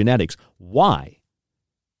your genetics. Why?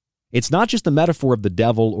 It's not just the metaphor of the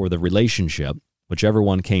devil or the relationship, whichever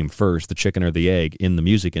one came first, the chicken or the egg, in the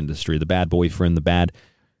music industry, the bad boyfriend, the bad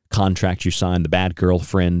contract you signed, the bad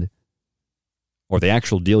girlfriend, or the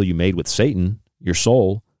actual deal you made with Satan, your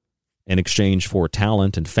soul, in exchange for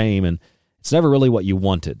talent and fame, and it's never really what you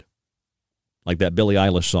wanted. Like that Billie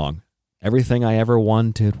Eilish song, everything I ever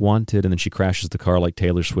wanted, and then she crashes the car like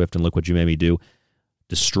Taylor Swift and Look What You Made Me Do,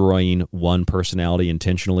 destroying one personality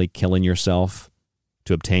intentionally, killing yourself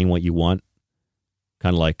to obtain what you want,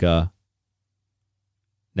 kind of like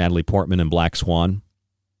Natalie Portman in Black Swan.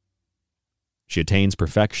 She attains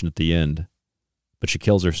perfection at the end, but she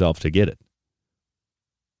kills herself to get it.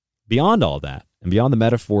 Beyond all that, and beyond the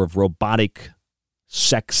metaphor of robotic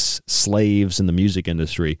sex slaves in the music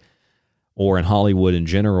industry, or in Hollywood in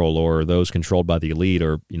general, or those controlled by the elite,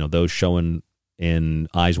 or those shown in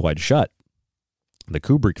Eyes Wide Shut, the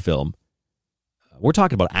Kubrick film, we're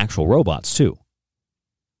talking about actual robots too.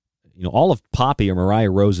 All of Poppy or Moriah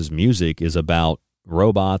Rose's music is about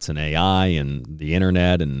robots and AI and the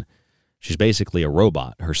internet, and she's basically a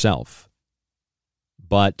robot herself.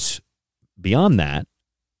 But beyond that,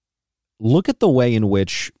 look at the way in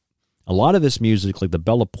which a lot of this music, like the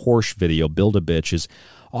Bella Porsche video, Build a Bitch, is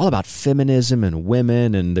all about feminism and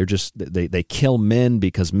women, and they kill men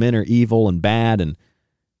because men are evil and bad. And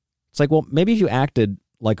it's like, well, maybe if you acted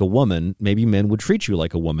like a woman, maybe men would treat you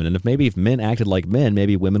like a woman. And if men acted like men,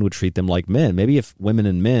 maybe women would treat them like men. Maybe if women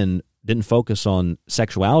and men didn't focus on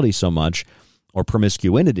sexuality so much or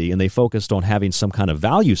promiscuity, and they focused on having some kind of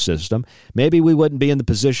value system, maybe we wouldn't be in the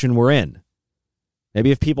position we're in.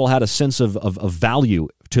 Maybe if people had a sense of value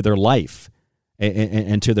to their life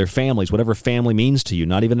and to their families, whatever family means to you,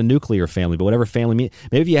 not even a nuclear family, but whatever family means.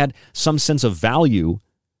 Maybe if you had some sense of value,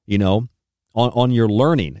 on your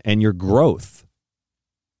learning and your growth,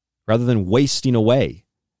 rather than wasting away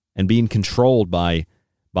and being controlled by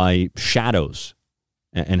shadows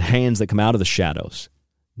and hands that come out of the shadows,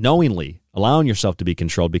 knowingly allowing yourself to be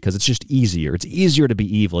controlled because it's just easier. It's easier to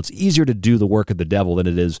be evil. It's easier to do the work of the devil than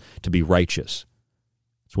it is to be righteous.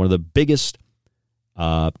 It's one of the biggest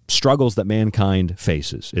struggles that mankind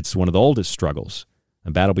faces. It's one of the oldest struggles,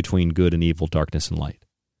 a battle between good and evil, darkness and light.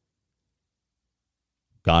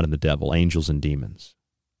 God and the devil, angels and demons.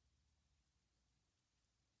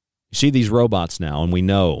 You see these robots now, and we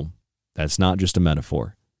know that's not just a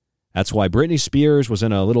metaphor. That's why Britney Spears was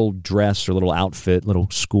in a little dress or little outfit, little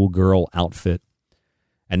schoolgirl outfit,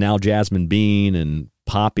 and now Jasmine Bean and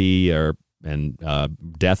Poppy and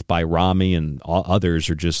Death by Rami and others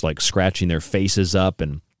are just like scratching their faces up,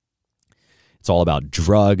 and it's all about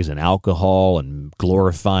drugs and alcohol and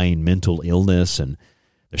glorifying mental illness, and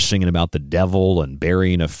they're singing about the devil and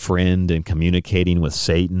burying a friend and communicating with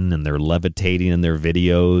Satan, and they're levitating in their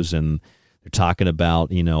videos, and They're talking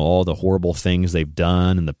about, all the horrible things they've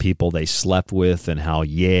done and the people they slept with and how,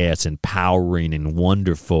 it's empowering and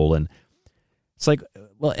wonderful. And it's like,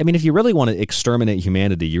 well, I mean, if you really want to exterminate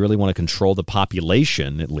humanity, you really want to control the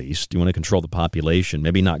population, at least. You want to control the population,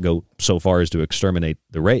 maybe not go so far as to exterminate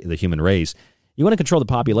the human race. You want to control the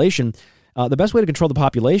population. The best way to control the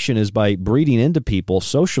population is by breeding into people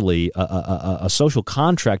socially a social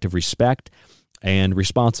contract of respect and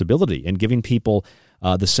responsibility, and giving people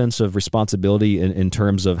the sense of responsibility in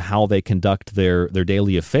terms of how they conduct their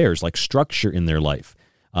daily affairs, like structure in their life.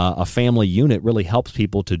 A family unit really helps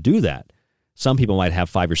people to do that. Some people might have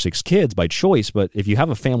 5 or 6 kids by choice, but if you have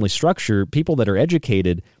a family structure, people that are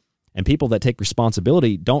educated and people that take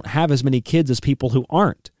responsibility don't have as many kids as people who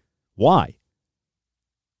aren't. Why?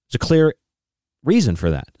 There's a clear reason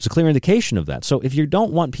for that. There's a clear indication of that. So if you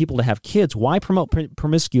don't want people to have kids, why promote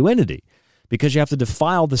promiscuity? Because you have to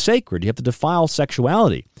defile the sacred. You have to defile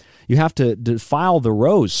sexuality. You have to defile the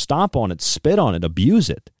rose, stomp on it, spit on it, abuse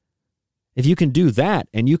it. If you can do that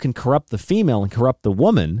and you can corrupt the female and corrupt the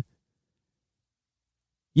woman,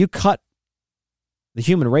 you cut the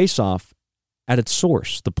human race off at its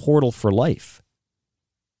source, the portal for life.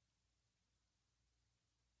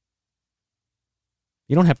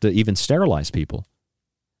 You don't have to even sterilize people.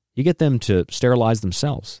 You get them to sterilize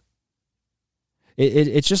themselves.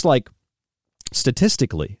 It's just like,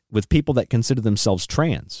 statistically, with people that consider themselves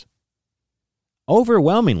trans,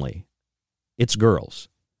 overwhelmingly, it's girls.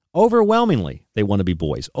 Overwhelmingly, they want to be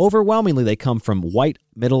boys. Overwhelmingly, they come from white,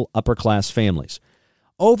 middle, upper-class families.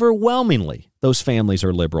 Overwhelmingly, those families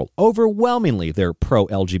are liberal. Overwhelmingly, they're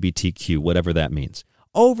pro-LGBTQ, whatever that means.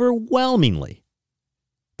 Overwhelmingly,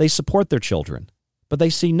 they support their children, but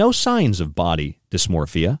they see no signs of body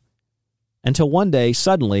dysmorphia until one day,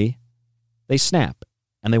 suddenly, they snap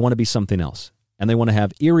and they want to be something else. And they want to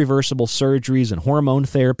have irreversible surgeries and hormone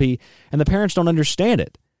therapy, and the parents don't understand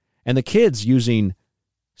it. And the kids, using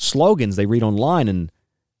slogans they read online and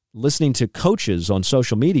listening to coaches on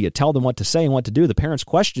social media tell them what to say and what to do, the parents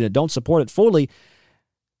question it, don't support it fully.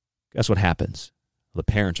 Guess what happens? The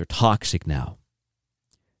parents are toxic now.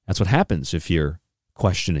 That's what happens if you're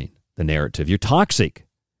questioning the narrative. You're toxic.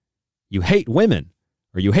 You hate women,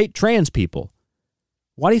 or you hate trans people.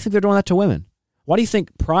 Why do you think they're doing that to women? Why do you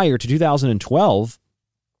think prior to 2012,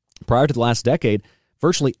 prior to the last decade,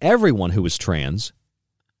 virtually everyone who was trans,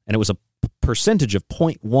 and it was a percentage of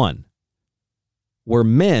 0.1, were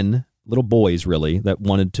men, little boys really, that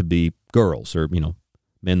wanted to be girls, or,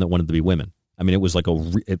 men that wanted to be women. I mean, it was like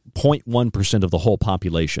 0.1% of the whole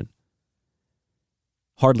population.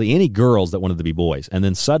 Hardly any girls that wanted to be boys. And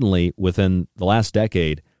then suddenly, within the last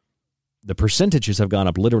decade, the percentages have gone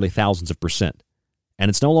up literally thousands of percent. And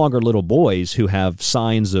it's no longer little boys who have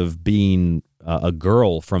signs of being a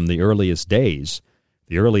girl from the earliest days,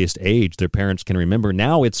 the earliest age their parents can remember.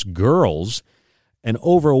 Now it's girls, an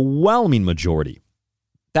overwhelming majority,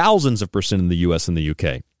 thousands of percent in the U.S. and the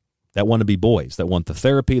UK, that want to be boys, that want the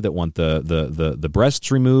therapy, that want the breasts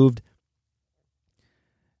removed.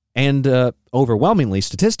 And overwhelmingly,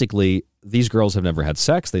 statistically, these girls have never had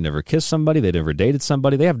sex. They never kissed somebody. They never dated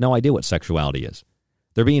somebody. They have no idea what sexuality is.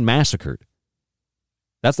 They're being massacred.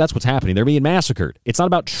 That's what's happening. They're being massacred. It's not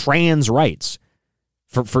about trans rights.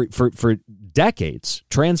 For decades,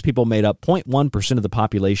 trans people made up 0.1% of the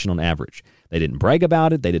population on average. They didn't brag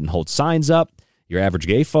about it. They didn't hold signs up. Your average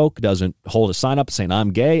gay folk doesn't hold a sign up saying,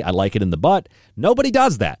 I'm gay, I like it in the butt. Nobody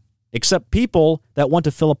does that, except people that want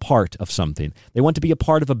to feel a part of something. They want to be a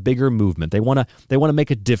part of a bigger movement. They want to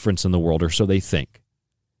make a difference in the world, or so they think.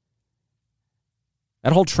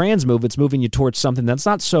 That whole trans movement's moving you towards something that's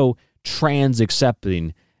not so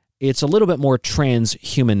trans-accepting. It's a little bit more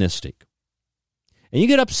transhumanistic. And you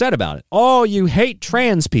get upset about it. Oh, you hate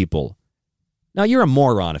trans people. Now, you're a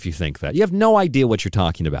moron if you think that. You have no idea what you're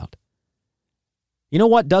talking about. You know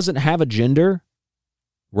what doesn't have a gender?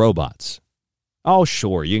 Robots. Oh,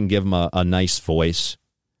 sure, you can give them a nice voice.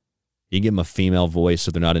 You can give them a female voice so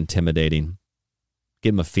they're not intimidating.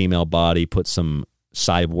 Give them a female body, put some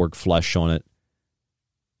cyborg flesh on it.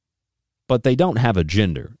 But they don't have a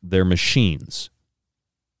gender. They're machines.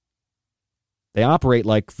 They operate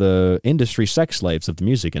like the industry sex slaves of the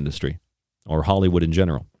music industry, or Hollywood in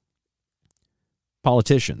general.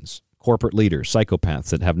 Politicians, corporate leaders,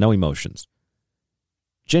 psychopaths that have no emotions.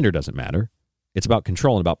 Gender doesn't matter. It's about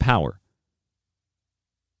control and about power.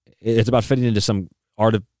 It's about fitting into some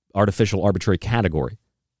artificial, arbitrary category.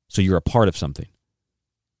 So you're a part of something.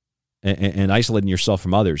 And isolating yourself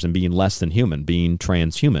from others and being less than human, being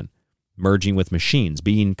transhuman. Merging with machines,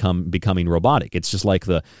 becoming robotic. It's just like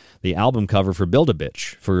the album cover for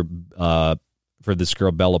Build-A-Bitch for this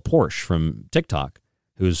girl Bella Porsche from TikTok,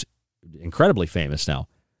 who's incredibly famous now.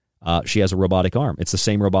 She has a robotic arm. It's the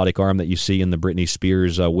same robotic arm that you see in the Britney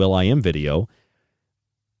Spears will.i.am video,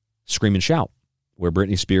 Scream and Shout, where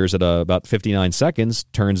Britney Spears at about 59 seconds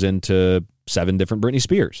turns into 7 different Britney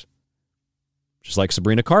Spears. Just like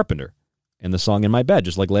Sabrina Carpenter in the song In My Bed,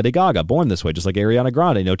 just like Lady Gaga, Born This Way, just like Ariana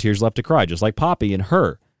Grande, No Tears Left to Cry, just like Poppy and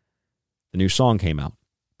Her. The new song came out,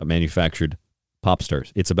 but manufactured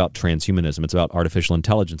Popstars. It's about transhumanism. It's about artificial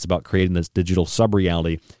intelligence, about creating this digital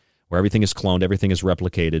sub-reality where everything is cloned, everything is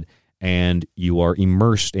replicated, and you are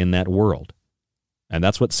immersed in that world. And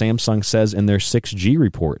that's what Samsung says in their 6G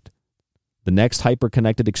report. The next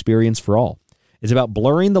hyper-connected experience for all. It's about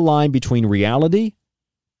blurring the line between reality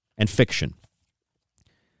and fiction.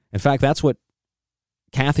 In fact, that's what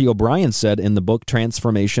Kathy O'Brien said in the book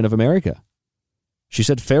Transformation of America. She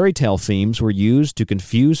said fairy tale themes were used to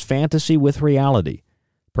confuse fantasy with reality,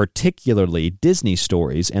 particularly Disney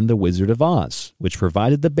stories and The Wizard of Oz, which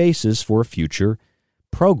provided the basis for future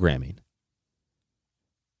programming.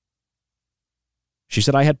 She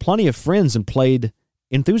said, I had plenty of friends and played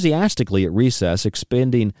enthusiastically at recess,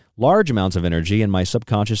 expending large amounts of energy in my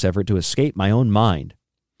subconscious effort to escape my own mind.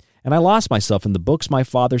 And I lost myself in the books my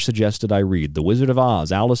father suggested I read, The Wizard of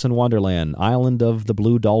Oz, Alice in Wonderland, Island of the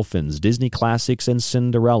Blue Dolphins, Disney classics, and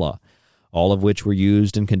Cinderella, all of which were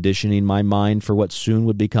used in conditioning my mind for what soon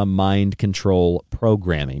would become mind control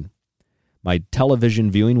programming. My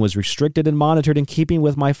television viewing was restricted and monitored in keeping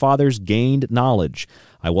with my father's gained knowledge.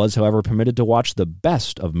 I was, however, permitted to watch the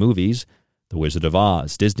best of movies, The Wizard of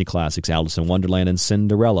Oz, Disney classics, Alice in Wonderland, and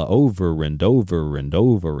Cinderella over and over and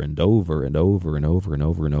over and over and over and over and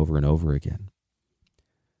over and over and over again.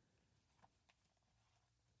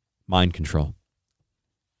 Mind control.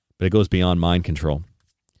 But it goes beyond mind control.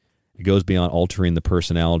 It goes beyond altering the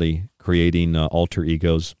personality, creating alter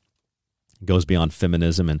egos. It goes beyond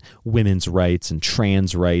feminism and women's rights and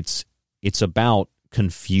trans rights. It's about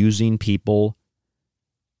confusing people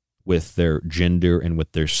with their gender and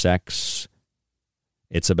with their sex.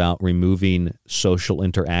 It's about removing social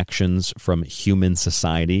interactions from human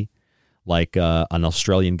society. Like an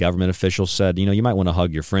Australian government official said, you might want to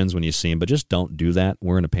hug your friends when you see them, but just don't do that.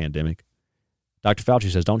 We're in a pandemic. Dr.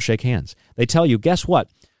 Fauci says, don't shake hands. They tell you, guess what?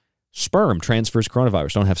 Sperm transfers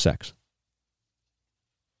coronavirus. Don't have sex.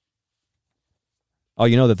 Oh,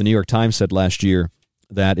 you know that the New York Times said last year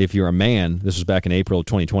that if you're a man, this was back in April of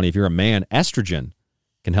 2020, if you're a man, estrogen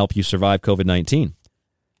can help you survive COVID-19.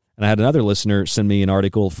 And I had another listener send me an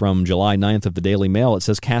article from July 9th of the Daily Mail. It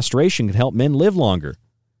says castration can help men live longer.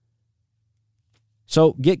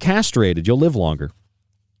 So get castrated. You'll live longer.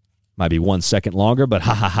 Might be 1 second longer, but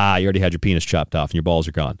you already had your penis chopped off and your balls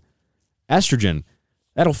are gone. Estrogen,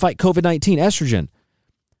 that'll fight COVID-19. Estrogen.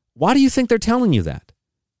 Why do you think they're telling you that?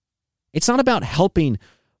 It's not about helping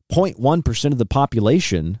 0.1% of the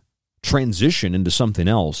population transition into something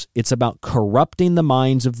else. It's about corrupting the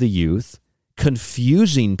minds of the youth,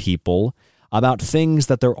 confusing people about things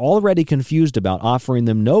that they're already confused about, offering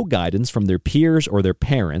them no guidance from their peers or their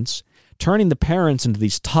parents, turning the parents into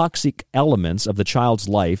these toxic elements of the child's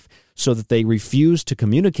life so that they refuse to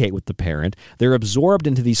communicate with the parent. They're absorbed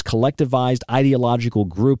into these collectivized ideological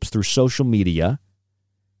groups through social media.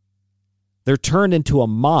 They're turned into a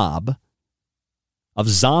mob of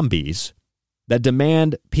zombies that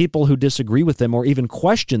demand people who disagree with them or even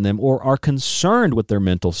question them or are concerned with their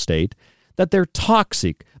mental state, that they're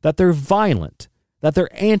toxic, that they're violent, that they're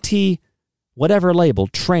anti-whatever label,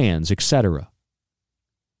 trans, etc.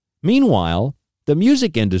 Meanwhile, the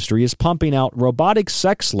music industry is pumping out robotic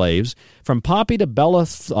sex slaves from Poppy to Bella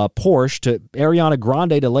Porsche to Ariana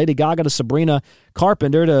Grande to Lady Gaga to Sabrina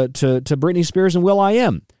Carpenter to Britney Spears and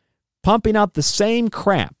will.i.am. Pumping out the same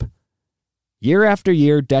crap year after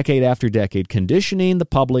year, decade after decade, conditioning the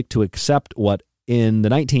public to accept what in the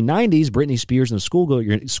 1990s, Britney Spears in a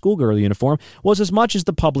schoolgirl uniform was as much as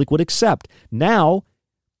the public would accept. Now,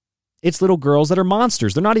 it's little girls that are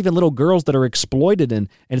monsters. They're not even little girls that are exploited, and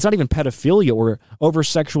it's not even pedophilia or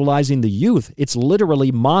over-sexualizing the youth. It's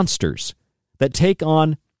literally monsters that take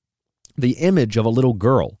on the image of a little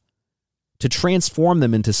girl to transform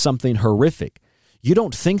them into something horrific. You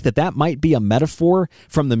don't think that that might be a metaphor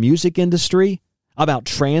from the music industry about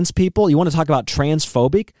trans people? You want to talk about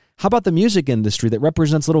transphobic? How about the music industry that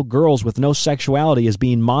represents little girls with no sexuality as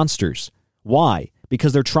being monsters? Why?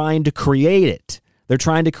 Because they're trying to create it. They're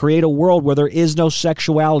trying to create a world where there is no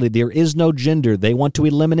sexuality, there is no gender. They want to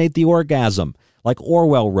eliminate the orgasm, like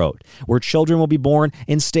Orwell wrote, where children will be born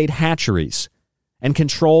in state hatcheries and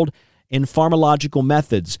controlled in pharmacological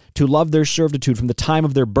methods to love their servitude from the time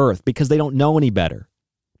of their birth because they don't know any better,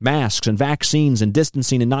 masks and vaccines and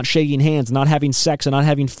distancing and not shaking hands, and not having sex and not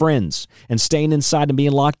having friends, and staying inside and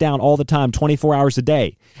being locked down all the time, 24 hours a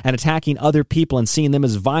day, and attacking other people and seeing them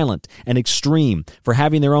as violent and extreme for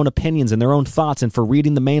having their own opinions and their own thoughts, and for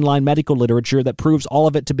reading the mainline medical literature that proves all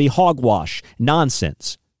of it to be hogwash,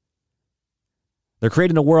 nonsense. They're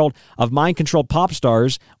creating a world of mind-controlled pop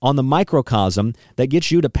stars on the microcosm that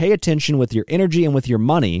gets you to pay attention with your energy and with your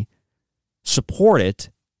money, support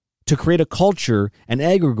it, to create a culture, an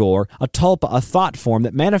egregore, a tulpa, a thought form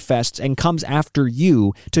that manifests and comes after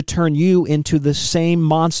you to turn you into the same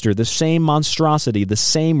monster, the same monstrosity, the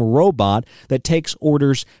same robot that takes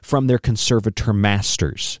orders from their conservator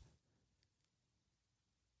masters.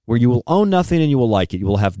 Where you will own nothing and you will like it. You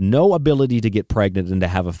will have no ability to get pregnant and to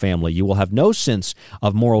have a family. You will have no sense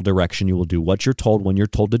of moral direction. You will do what you're told when you're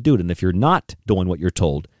told to do it. And if you're not doing what you're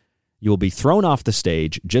told, you will be thrown off the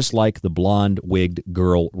stage just like the blonde-wigged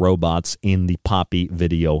girl robots in the Poppy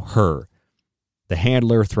video Her. The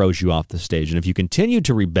handler throws you off the stage. And if you continue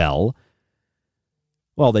to rebel,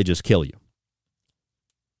 well, they just kill you.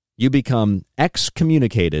 You become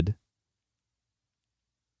excommunicated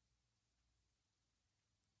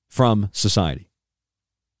from society.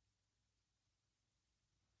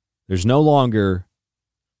 There's no longer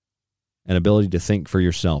an ability to think for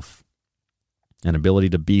yourself, an ability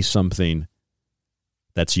to be something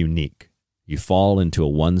that's unique. You fall into a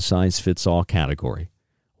one-size-fits-all category.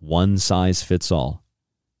 One size fits all.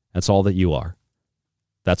 That's all that you are.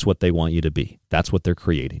 That's what they want you to be. That's what they're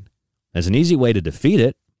creating. There's an easy way to defeat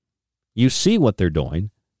it. You see what they're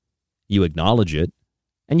doing, you acknowledge it,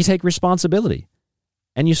 and you take responsibility.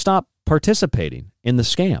 And you stop participating in the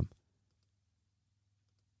scam.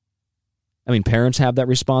 I mean, parents have that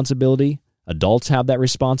responsibility. Adults have that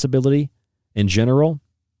responsibility. In general,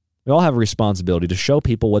 we all have a responsibility to show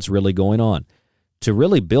people what's really going on. To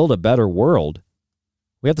really build a better world,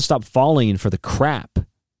 we have to stop falling for the crap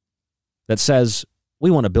that says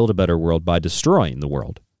we want to build a better world by destroying the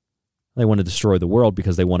world. They want to destroy the world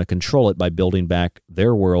because they want to control it by building back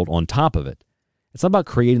their world on top of it. It's not about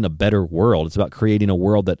creating a better world. It's about creating a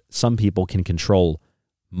world that some people can control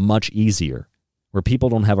much easier, where people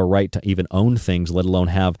don't have a right to even own things, let alone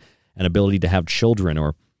have an ability to have children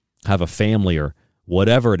or have a family or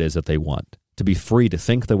whatever it is that they want, to be free to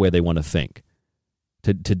think the way they want to think,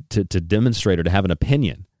 to demonstrate or to have an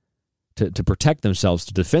opinion, to protect themselves,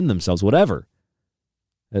 to defend themselves, whatever.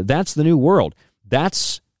 That's the new world.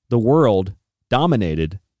 That's the world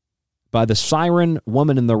dominated by the siren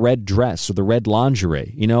woman in the red dress or the red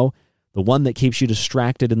lingerie, you know, the one that keeps you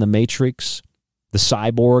distracted in the Matrix, the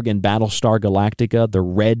cyborg in Battlestar Galactica, the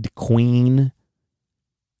Red Queen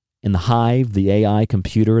in the Hive, the AI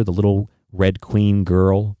computer, the little Red Queen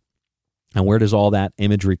girl. And where does all that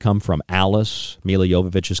imagery come from? Alice, Mila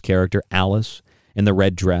Jovovich's character, Alice, in the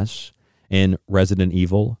red dress, in Resident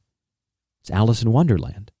Evil. It's Alice in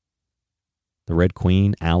Wonderland. The Red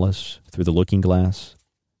Queen, Alice, through the looking glass.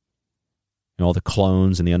 And all the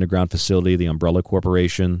clones in the underground facility, the Umbrella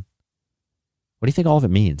Corporation. What do you think all of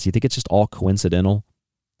it means? You think it's just all coincidental?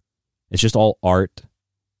 It's just all art?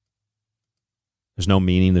 There's no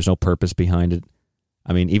meaning, there's no purpose behind it.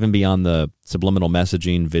 I mean, even beyond the subliminal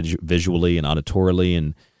messaging visually and auditorily,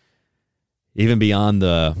 and even beyond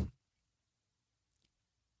the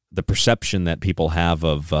perception that people have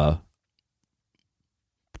of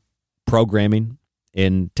programming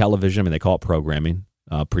in television. I mean, they call it programming.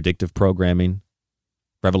 Predictive programming,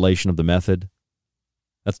 revelation of the method.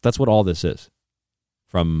 That's what all this is.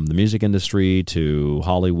 From the music industry to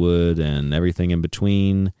Hollywood and everything in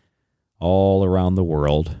between, all around the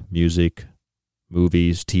world, music,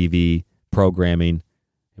 movies, TV, programming.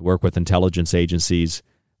 They work with intelligence agencies.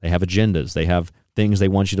 They have agendas. They have things they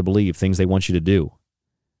want you to believe, things they want you to do.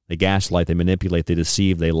 They gaslight, they manipulate, they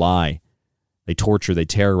deceive, they lie. They torture, they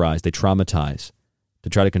terrorize, they traumatize, to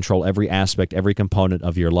try to control every aspect, every component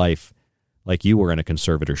of your life, like you were in a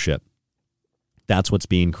conservatorship. That's what's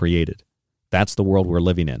being created. That's the world we're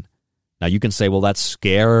living in. Now, you can say, well, that's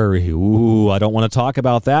scary. Ooh, I don't want to talk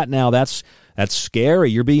about that now. That's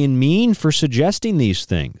scary. You're being mean for suggesting these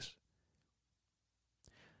things.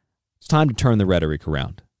 It's time to turn the rhetoric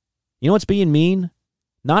around. You know what's being mean?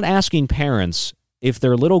 Not asking parents if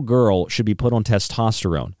their little girl should be put on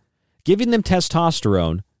testosterone. Giving them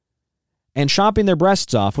testosterone and chopping their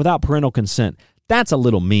breasts off without parental consent. That's a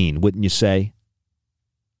little mean, wouldn't you say?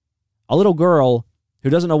 A little girl who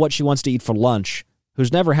doesn't know what she wants to eat for lunch,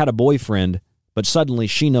 who's never had a boyfriend, but suddenly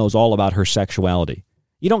she knows all about her sexuality.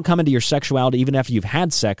 You don't come into your sexuality even after you've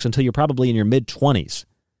had sex until you're probably in your mid-20s.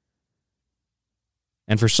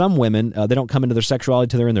 And for some women, they don't come into their sexuality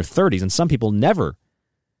until they're in their 30s, and some people never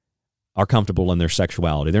are comfortable in their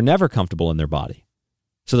sexuality. They're never comfortable in their body.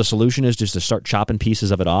 So the solution is just to start chopping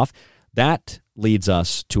pieces of it off. That leads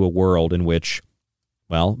us to a world in which,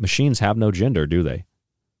 well, machines have no gender, do they?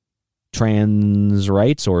 Trans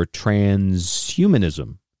rights or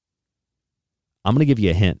transhumanism. I'm going to give you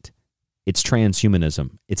a hint. It's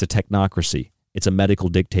transhumanism. It's a technocracy. It's a medical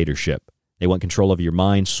dictatorship. They want control of your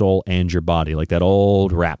mind, soul, and your body, like that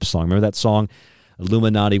old rap song. Remember that song?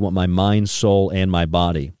 Illuminati want my mind, soul, and my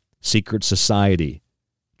body. Secret society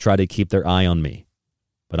try to keep their eye on me,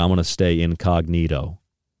 but I'm going to stay incognito.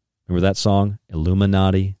 Remember that song?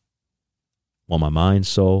 Illuminati want my mind,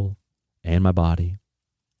 soul, and my body.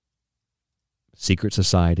 Secret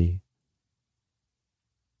society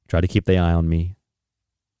try to keep their eye on me.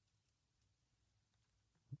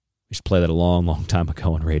 We used to play that a long, long time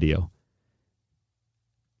ago on radio.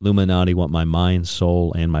 Illuminati want my mind,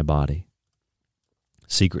 soul, and my body.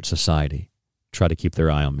 Secret society try to keep their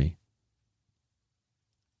eye on me.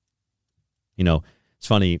 You know, it's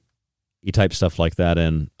funny, you type stuff like that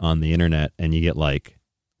in on the internet and you get like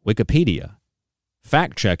Wikipedia,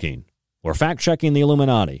 fact-checking, or fact-checking the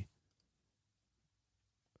Illuminati.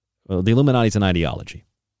 Well, the Illuminati is an ideology.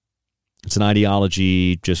 It's an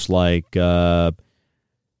ideology just like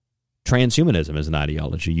transhumanism is an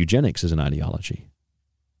ideology. Eugenics is an ideology.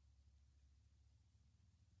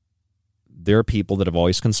 There are people that have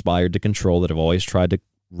always conspired to control, that have always tried to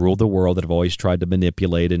rule the world, that have always tried to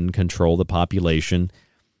manipulate and control the population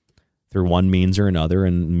through one means or another,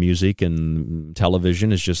 and music and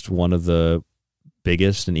television is just one of the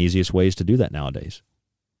biggest and easiest ways to do that nowadays.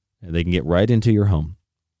 And they can get right into your home,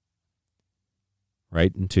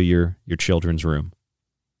 right into your children's room.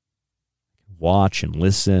 Watch and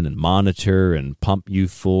listen and monitor and pump you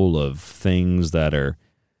full of things that are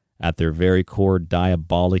at their very core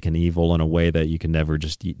diabolic and evil in a way that you can never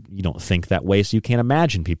just, you don't think that way, so you can't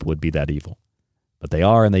imagine people would be that evil. But they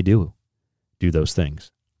are, and they do those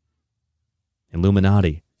things.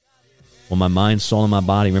 Illuminati. Well, my mind, soul, and my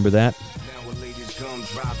body. Remember that?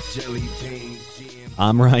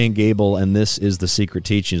 I'm Ryan Gable, and this is The Secret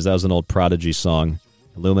Teachings. That was an old Prodigy song.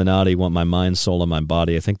 Illuminati want my mind, soul, and my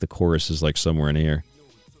body. I think the chorus is like somewhere in here.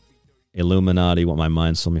 Illuminati want my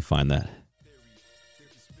mind, soul. Let me find that.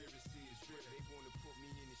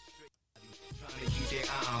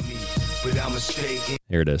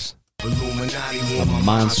 Here it is. My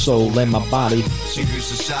mind, soul, and my body. Secret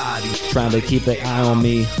society trying to keep their eye on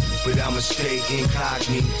me. But I'm a stay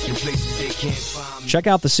incognito in places they can't find me. Check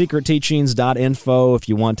out thesecretteachings.info if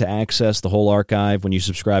you want to access the whole archive. When you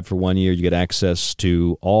subscribe for 1 year, you get access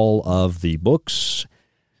to all of the books,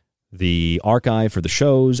 the archive for the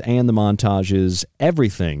shows, and the montages.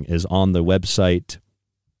 Everything is on the website.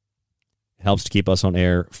 It helps to keep us on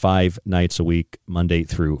air 5 nights a week, Monday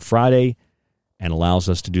through Friday, and allows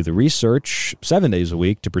us to do the research 7 days a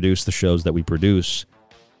week to produce the shows that we produce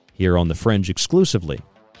here on The Fringe exclusively.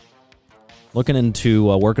 Looking into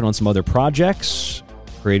working on some other projects,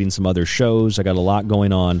 creating some other shows. I got a lot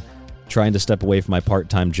going on, trying to step away from my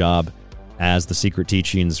part-time job as The Secret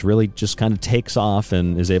Teachings really just kind of takes off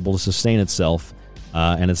and is able to sustain itself.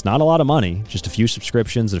 And it's not a lot of money, just a few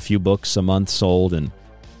subscriptions and a few books a month sold, and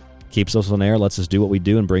keeps us on air, lets us do what we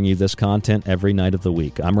do, and bring you this content every night of the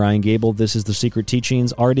week. I'm Ryan Gable. This is The Secret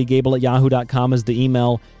Teachings. rdgable@yahoo.com is the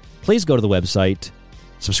email. Please go to the website,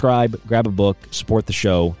 subscribe, grab a book, support the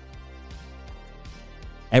show.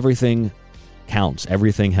 Everything counts.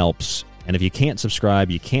 Everything helps. And if you can't subscribe,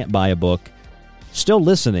 you can't buy a book, still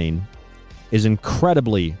listening is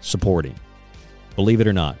incredibly supporting. Believe it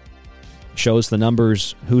or not. Shows the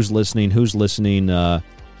numbers, who's listening, and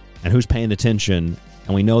who's paying attention.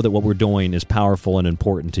 And we know that what we're doing is powerful and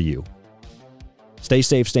important to you. Stay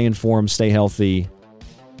safe, stay informed, stay healthy.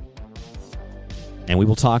 And we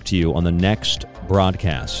will talk to you on the next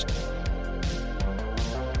broadcast.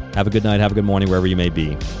 Have a good night, have a good morning, wherever you may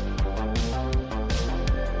be.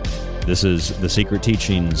 This is The Secret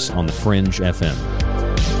Teachings on The Fringe FM.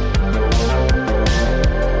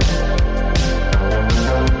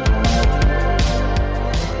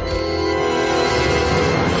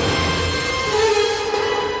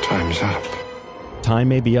 Time's up. Time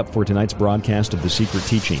may be up for tonight's broadcast of The Secret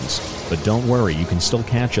Teachings, but don't worry, you can still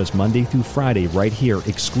catch us Monday through Friday right here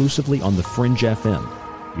exclusively on The Fringe FM.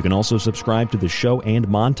 You can also subscribe to the show and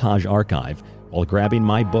montage archive while grabbing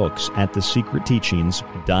my books at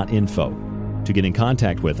thesecretteachings.info. To get in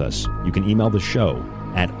contact with us, you can email the show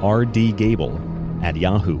at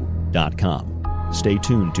rdgable@yahoo.com. Stay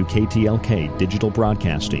tuned to KTLK Digital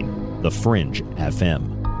Broadcasting, The Fringe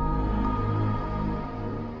FM.